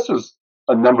here. So this was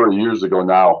a number of years ago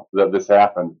now that this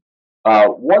happened.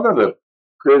 One of the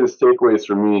greatest takeaways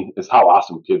for me is how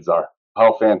awesome kids are,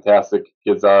 how fantastic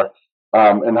kids are,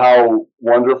 and how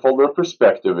wonderful their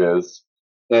perspective is.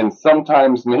 And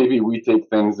sometimes maybe we take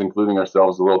things, including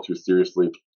ourselves, a little too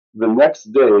seriously. the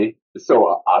next day,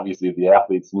 so obviously the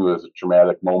athletes knew it was a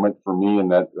traumatic moment for me,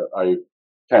 and that I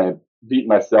kind of beat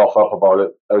myself up about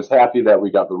it. I was happy that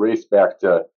we got the race back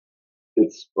to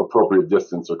its appropriate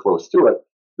distance or close to it.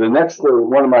 The next day,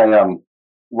 one of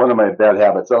my bad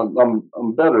habits.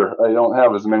 I'm better. I don't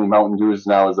have as many Mountain Dews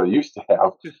now as I used to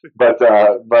have, but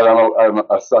I'm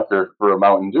a sucker for a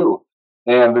Mountain Dew.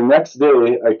 And the next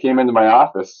day, I came into my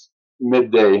office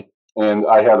midday, and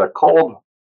I had a cold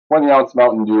 20-ounce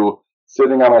Mountain Dew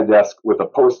sitting on my desk with a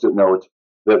Post-it note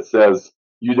that says,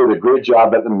 "You did a great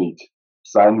job at the meet.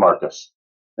 Signed, Marcus."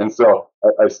 And so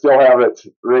I still have it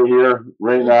right here,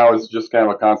 right now. It's just kind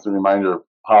of a constant reminder of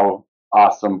how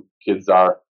awesome kids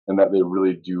are and that they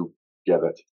really do get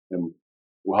it and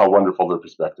how wonderful their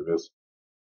perspective is.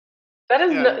 That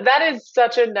is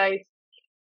such a nice,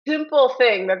 simple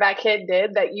thing that kid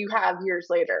did that you have years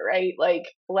later, right? Like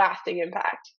lasting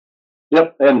impact.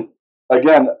 Yep. And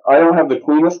again, I don't have the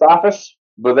cleanest office,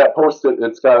 but that Post-it,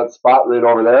 it's got its spot right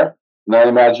over there. And I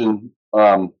imagine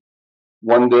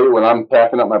one day when I'm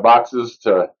packing up my boxes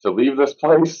to leave this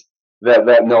place,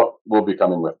 that note will be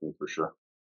coming with me for sure.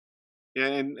 Yeah,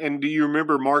 and do you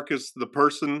remember Marcus, the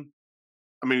person?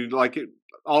 I mean, like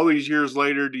all these years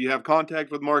later, do you have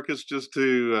contact with Marcus? Just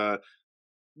to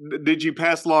did you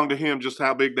pass along to him just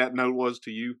how big that note was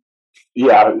to you?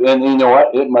 Yeah, and you know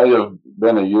what? It might have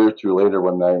been a year or two later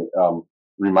when I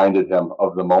reminded him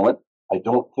of the moment. I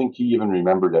don't think he even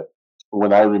remembered it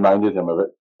when I reminded him of it.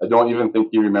 I don't even think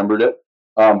he remembered it,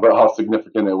 but how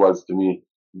significant it was to me.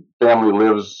 Family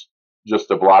lives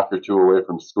just a block or two away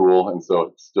from school, and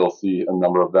so still see a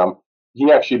number of them.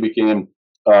 He actually became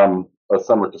a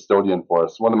summer custodian for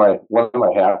us. One of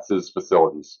my hats is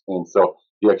facilities, and so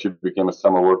he actually became a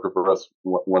summer worker for us.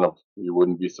 You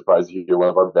wouldn't be surprised to hear, one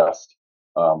of our best.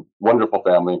 Wonderful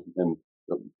family and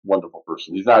a wonderful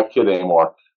person. He's not a kid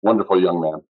anymore. Wonderful young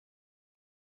man.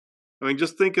 I mean,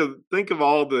 just think of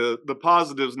all the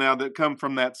positives now that come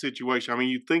from that situation. I mean,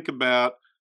 you think about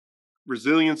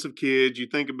resilience of kids. You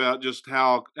think about just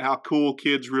how cool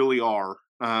kids really are,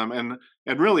 and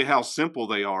really how simple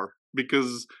they are,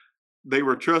 because they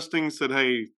were trusting, said,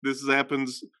 "Hey, this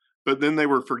happens," but then they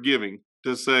were forgiving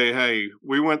to say, "Hey,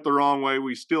 we went the wrong way.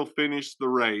 We still finished the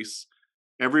race."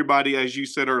 Everybody, as you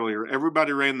said earlier,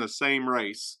 everybody ran the same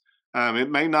race.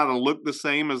 It may not have looked the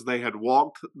same as they had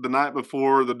walked the night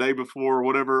before, the day before,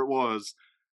 whatever it was,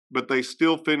 but they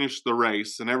still finished the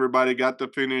race, and everybody got to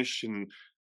finish. And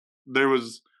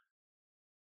there's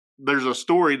a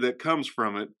story that comes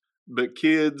from it, but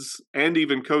kids and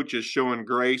even coaches showing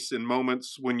grace in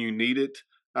moments when you need it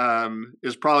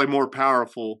is probably more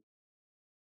powerful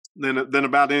than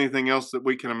about anything else that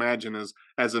we can imagine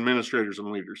as administrators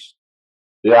and leaders.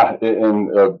 Yeah,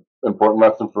 and important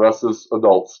lesson for us as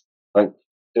adults. Like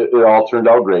it all turned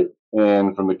out great,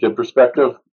 and from the kid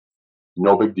perspective,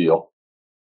 no big deal.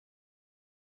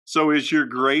 So, is your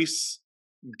grace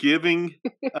giving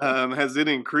has it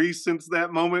increased since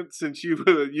that moment? Since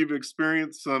you've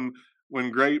experienced some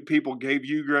when great people gave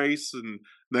you grace and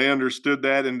they understood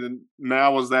that, and then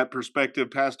now was that perspective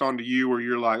passed on to you, where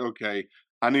you're like, okay,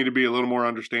 I need to be a little more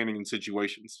understanding in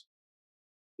situations?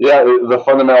 Yeah, the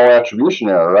fundamental attribution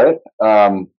error, right?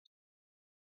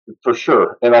 For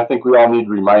sure. And I think we all need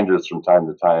reminders from time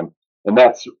to time. And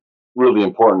that's really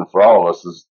important for all of us,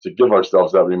 is to give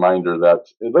ourselves that reminder that,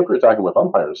 like we were talking with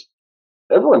umpires,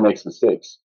 everyone makes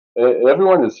mistakes.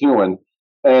 Everyone is human.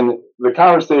 And the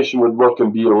conversation would look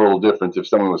and be a little different if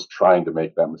someone was trying to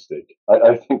make that mistake.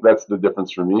 I think that's the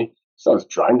difference for me. If someone's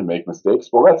trying to make mistakes,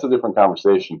 well, that's a different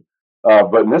conversation.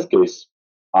 But in this case,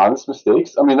 honest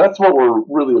mistakes, I mean, that's what we're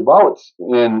really about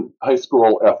in high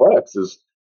school athletics, is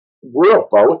we're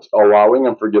about allowing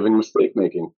and forgiving mistake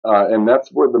making. And that's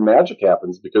where the magic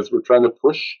happens, because we're trying to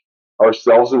push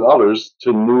ourselves and others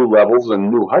to new levels and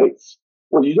new heights.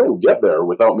 Well, you don't get there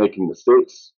without making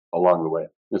mistakes along the way,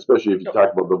 especially if you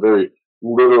talk about the very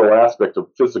literal aspect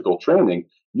of physical training.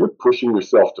 You're pushing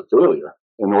yourself to failure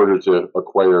in order to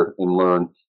acquire and learn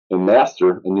and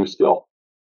master a new skill.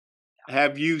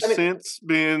 Have you since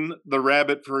been the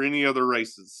rabbit for any other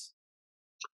races?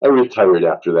 I retired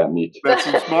after that meet. That's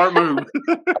a smart move.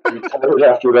 I retired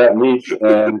after that meet,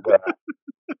 and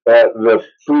at the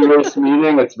pre-race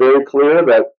meeting, it's very clear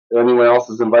that anyone else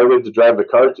is invited to drive the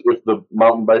cart if the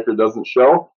mountain biker doesn't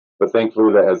show. But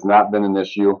thankfully, that has not been an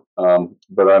issue.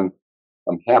 But I'm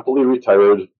happily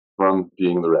retired from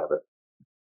being the rabbit.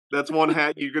 That's one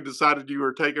hat you could decided you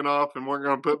were taking off and weren't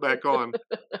going to put back on.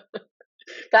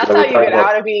 That's how you get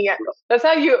out of being. That's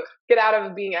how you get out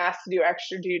of being asked to do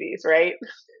extra duties, right?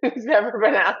 Who's never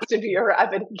been asked to be a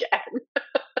rabbit again.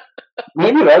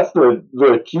 maybe that's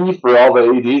the key for all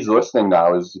the ADs listening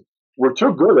now is we're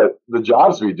too good at the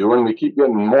jobs we do, and we keep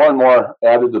getting more and more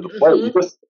added to the plate. You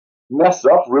just mess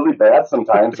up really bad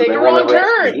sometimes, Take and they a won't wrong ever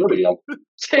ask you to turn. do it again.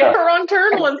 Take a wrong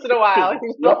turn once in a while.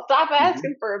 They'll stop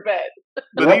asking for a bit.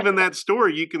 But even that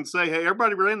story, you can say, hey,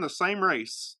 everybody ran the same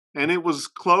race, and it was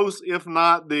close, if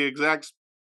not the exact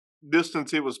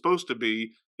distance it was supposed to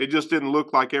be. It just didn't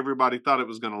look like everybody thought it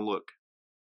was going to look.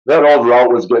 That old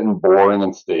route was getting boring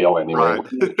and stale anyway.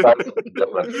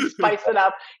 Right. Spice it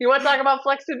up. You want to talk about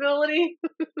flexibility?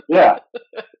 Yeah.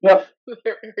 Yep.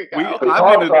 There we go. They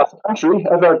call it cross country.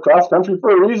 I thought cross country for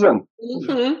a reason.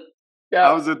 Mm-hmm. Yep.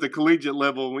 I was at the collegiate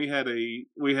level, and we had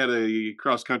a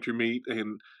cross country meet,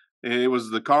 and it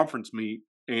was the conference meet,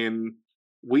 and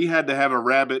we had to have a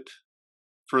rabbit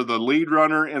for the lead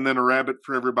runner and then a rabbit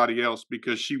for everybody else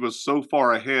because she was so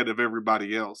far ahead of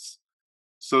everybody else.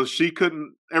 So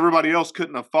everybody else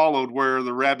couldn't have followed where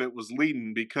the rabbit was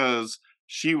leading because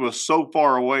she was so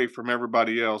far away from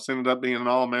everybody else. Ended up being an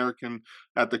All-American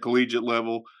at the collegiate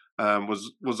level,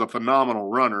 was a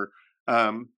phenomenal runner.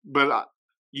 But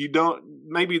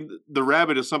maybe the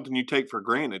rabbit is something you take for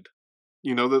granted,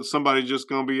 that somebody's just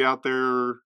going to be out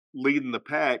there leading the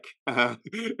pack.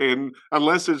 And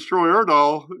unless it's Troy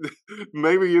Urdahl,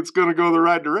 maybe it's going to go the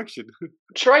right direction.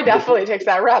 Troy definitely takes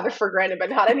that rabbit for granted, but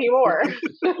not anymore.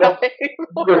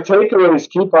 Your takeaways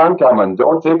keep on coming.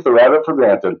 Don't take the rabbit for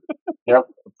granted. Yep.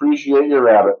 Appreciate your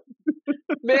rabbit.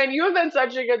 Man, you have been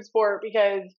such a good sport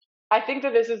because I think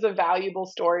that this is a valuable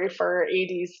story for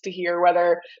ADs to hear,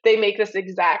 whether they make this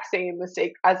exact same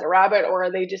mistake as a rabbit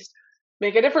or they just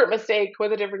make a different mistake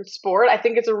with a different sport. I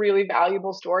think it's a really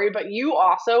valuable story, but you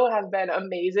also have been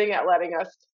amazing at letting us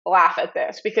laugh at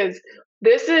this because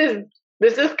this is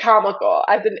comical.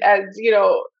 As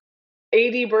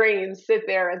AD brains sit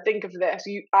there and think of this.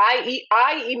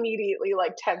 I immediately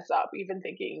tense up even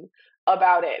thinking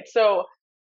about it. So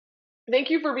thank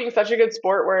you for being such a good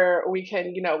sport where we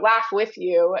can, laugh with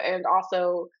you and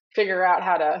also figure out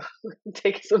how to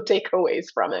take some takeaways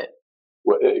from it.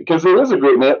 Because there is a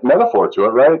great metaphor to it,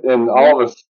 right? And all of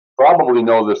us probably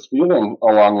know this feeling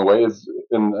along the way.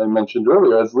 And I mentioned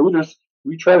earlier, as leaders,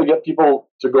 we try to get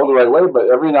people to go the right way, but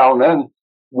every now and then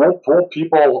we'll pull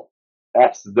people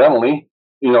accidentally,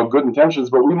 good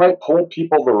intentions, but we might pull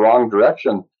people the wrong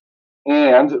direction.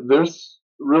 And there's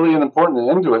really an important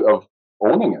end to it of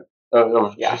owning it,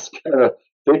 of just kind of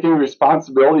taking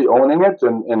responsibility, owning it,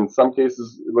 and in some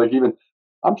cases, even,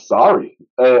 I'm sorry,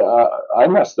 I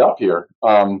messed up here,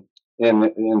 and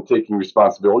taking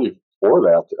responsibility for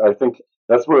that. I think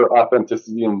that's where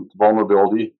authenticity and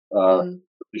vulnerability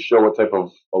show what type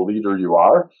of a leader you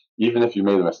are, even if you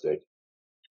made a mistake.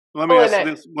 Let me ask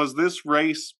this: was this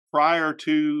race prior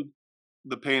to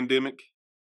the pandemic?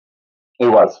 It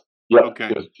was. Yeah. Okay.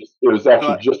 It was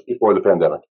actually just before the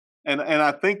pandemic. And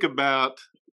I think about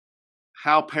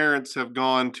how parents have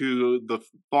gone to the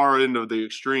far end of the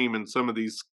extreme in some of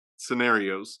these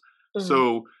scenarios. Mm-hmm.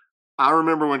 So I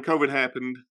remember when COVID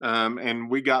happened, and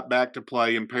we got back to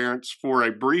play, and parents, for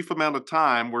a brief amount of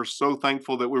time, were so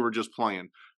thankful that we were just playing.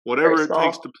 Whatever it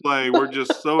takes to play, we're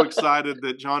just so excited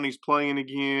that Johnny's playing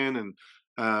again, and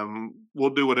we'll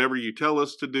do whatever you tell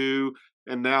us to do.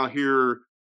 And now here,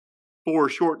 4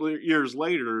 short years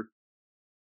later,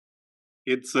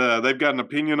 it's they've got an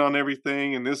opinion on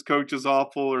everything, and this coach is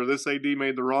awful, or this AD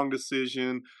made the wrong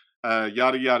decision,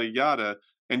 yada yada yada.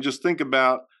 And just think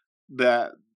about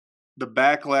that, the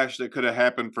backlash that could have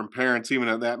happened from parents even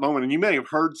at that moment. And you may have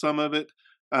heard some of it,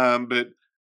 but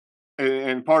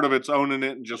part of it's owning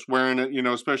it and just wearing it,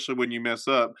 especially when you mess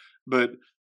up. But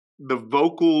the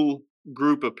vocal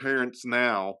group of parents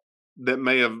now that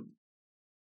may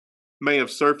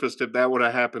have surfaced if that would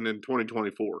have happened in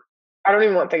 2024. I don't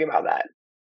even want to think about that.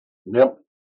 Yep.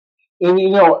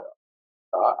 And,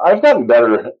 I've gotten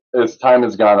better as time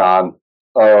has gone on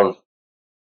of,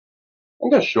 I'm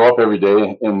going to show up every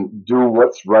day and do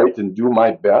what's right and do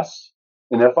my best.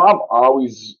 And if I'm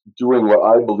always doing what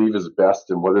I believe is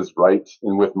best and what is right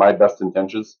and with my best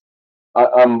intentions,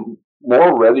 I'm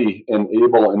more ready and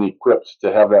able and equipped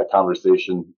to have that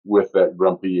conversation with that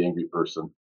grumpy, angry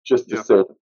person. Just to say,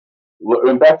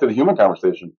 and back to the human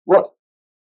conversation, look,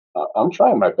 I'm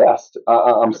trying my best.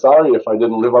 I'm sorry if I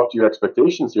didn't live up to your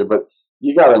expectations here, but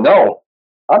you got to know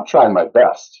I'm trying my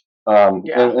best.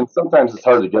 And sometimes it's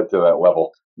hard to get to that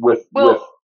level with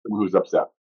who's upset.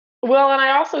 Well, and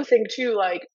I also think too,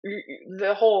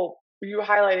 you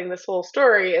highlighting this whole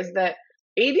story is that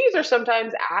ADs are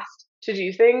sometimes asked to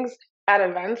do things at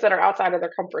events that are outside of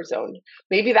their comfort zone.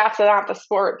 Maybe that's not the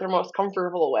sport they're most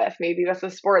comfortable with. Maybe that's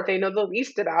the sport they know the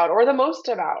least about or the most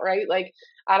about, right?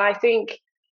 And I think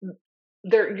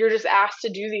you're just asked to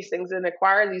do these things and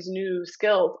acquire these new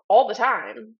skills all the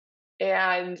time.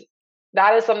 And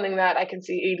that is something that I can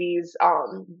see ADs,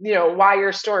 why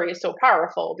your story is so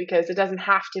powerful, because it doesn't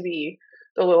have to be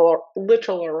the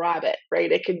literal rabbit,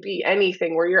 right? It could be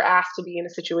anything where you're asked to be in a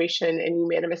situation and you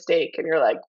made a mistake and you're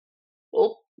like,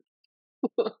 well,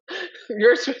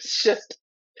 yours was just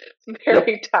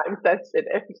very time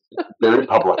sensitive. Very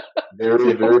public.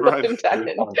 Very, very, right. very time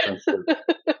sensitive.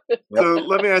 So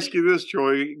let me ask you this,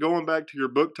 Troy. Going back to your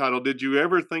book title, did you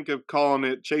ever think of calling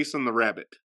it Chasing the Rabbit?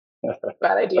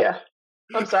 Bad idea.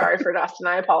 I'm sorry for Dustin.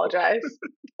 I apologize.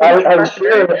 I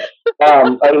share,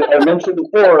 I mentioned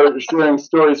before, sharing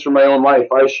stories from my own life.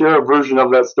 I share a version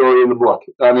of that story in the book.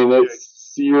 I mean,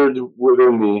 it's seared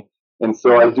within me. And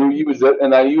so I do use it,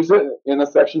 and I use it in a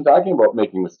section talking about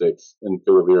making mistakes and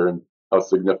failure and how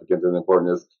significant and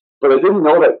important it is. But I didn't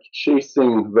know that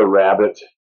chasing the rabbit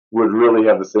would really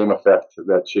have the same effect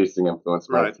that chasing influence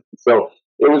might. Right. So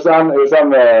it was on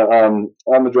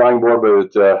the drawing board,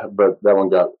 but that one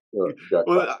got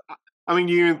well. I mean,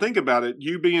 you even think about it.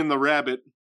 You being the rabbit,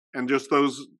 and just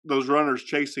those runners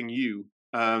chasing you,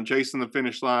 chasing the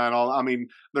finish line. I mean,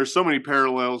 there's so many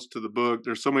parallels to the book.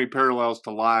 There's so many parallels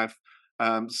to life.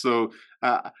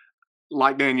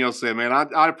 Like Danielle said, man,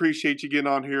 I appreciate you getting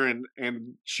on here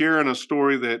and sharing a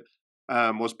story that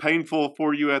was painful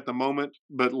for you at the moment,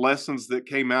 but lessons that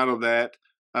came out of that.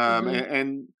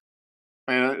 And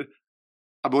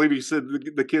I believe you said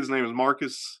the kid's name is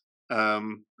Marcus. I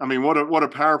mean, what a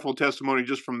powerful testimony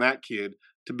just from that kid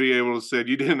to be able to say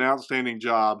you did an outstanding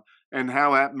job and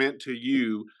how that meant to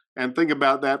you. And think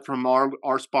about that from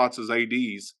our spots as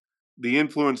ADs, the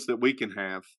influence that we can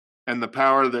have and the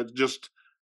power that just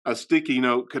a sticky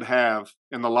note could have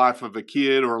in the life of a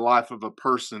kid or life of a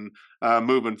person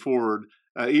moving forward,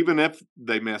 even if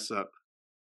they mess up.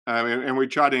 And we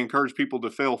try to encourage people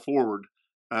to fail forward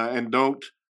and don't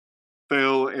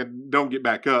fail and don't get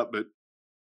back up, but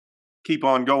keep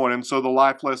on going. And so the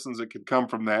life lessons that could come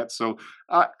from that. So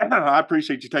I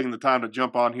appreciate you taking the time to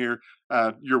jump on here,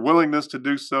 your willingness to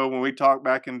do so when we talked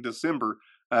back in December,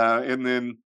 and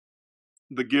then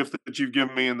the gift that you've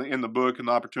given me in the book and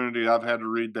the opportunity I've had to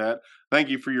read that. Thank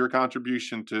you for your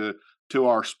contribution to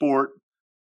our sport,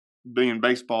 being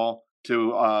baseball,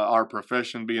 to our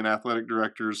profession, being athletic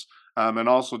directors, and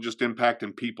also just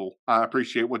impacting people. I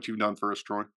appreciate what you've done for us,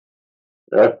 Troy.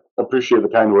 I appreciate the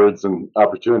kind words and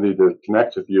opportunity to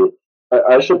connect with you.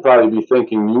 I should probably be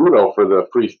thanking you, though, for the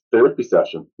free therapy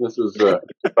session. This was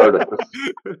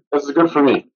this is good for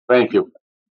me. Thank you.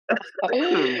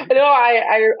 No,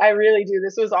 I really do.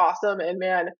 This was awesome, and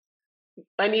man,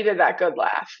 I needed that good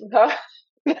laugh.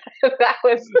 that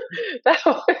was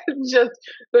just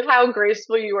how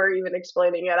graceful you were even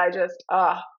explaining it.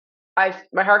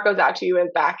 My heart goes out to you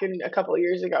and back in a couple of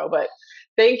years ago. But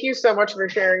thank you so much for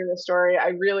sharing this story.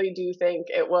 I really do think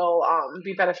it will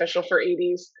be beneficial for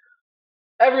ADs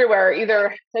everywhere,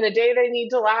 either in a day they need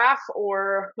to laugh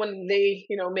or when they,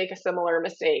 make a similar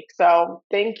mistake. So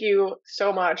thank you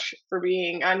so much for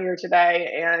being on here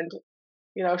today and,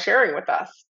 sharing with us.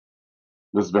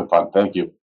 This has been fun. Thank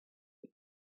you.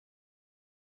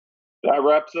 That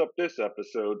wraps up this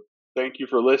episode. Thank you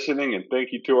for listening, and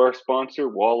thank you to our sponsor,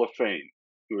 Wall of Fame,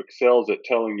 who excels at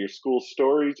telling your school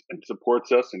stories and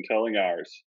supports us in telling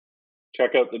ours.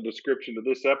 Check out the description of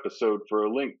this episode for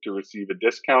a link to receive a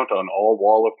discount on all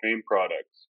Wall of Fame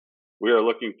products. We are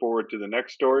looking forward to the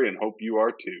next story and hope you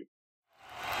are too.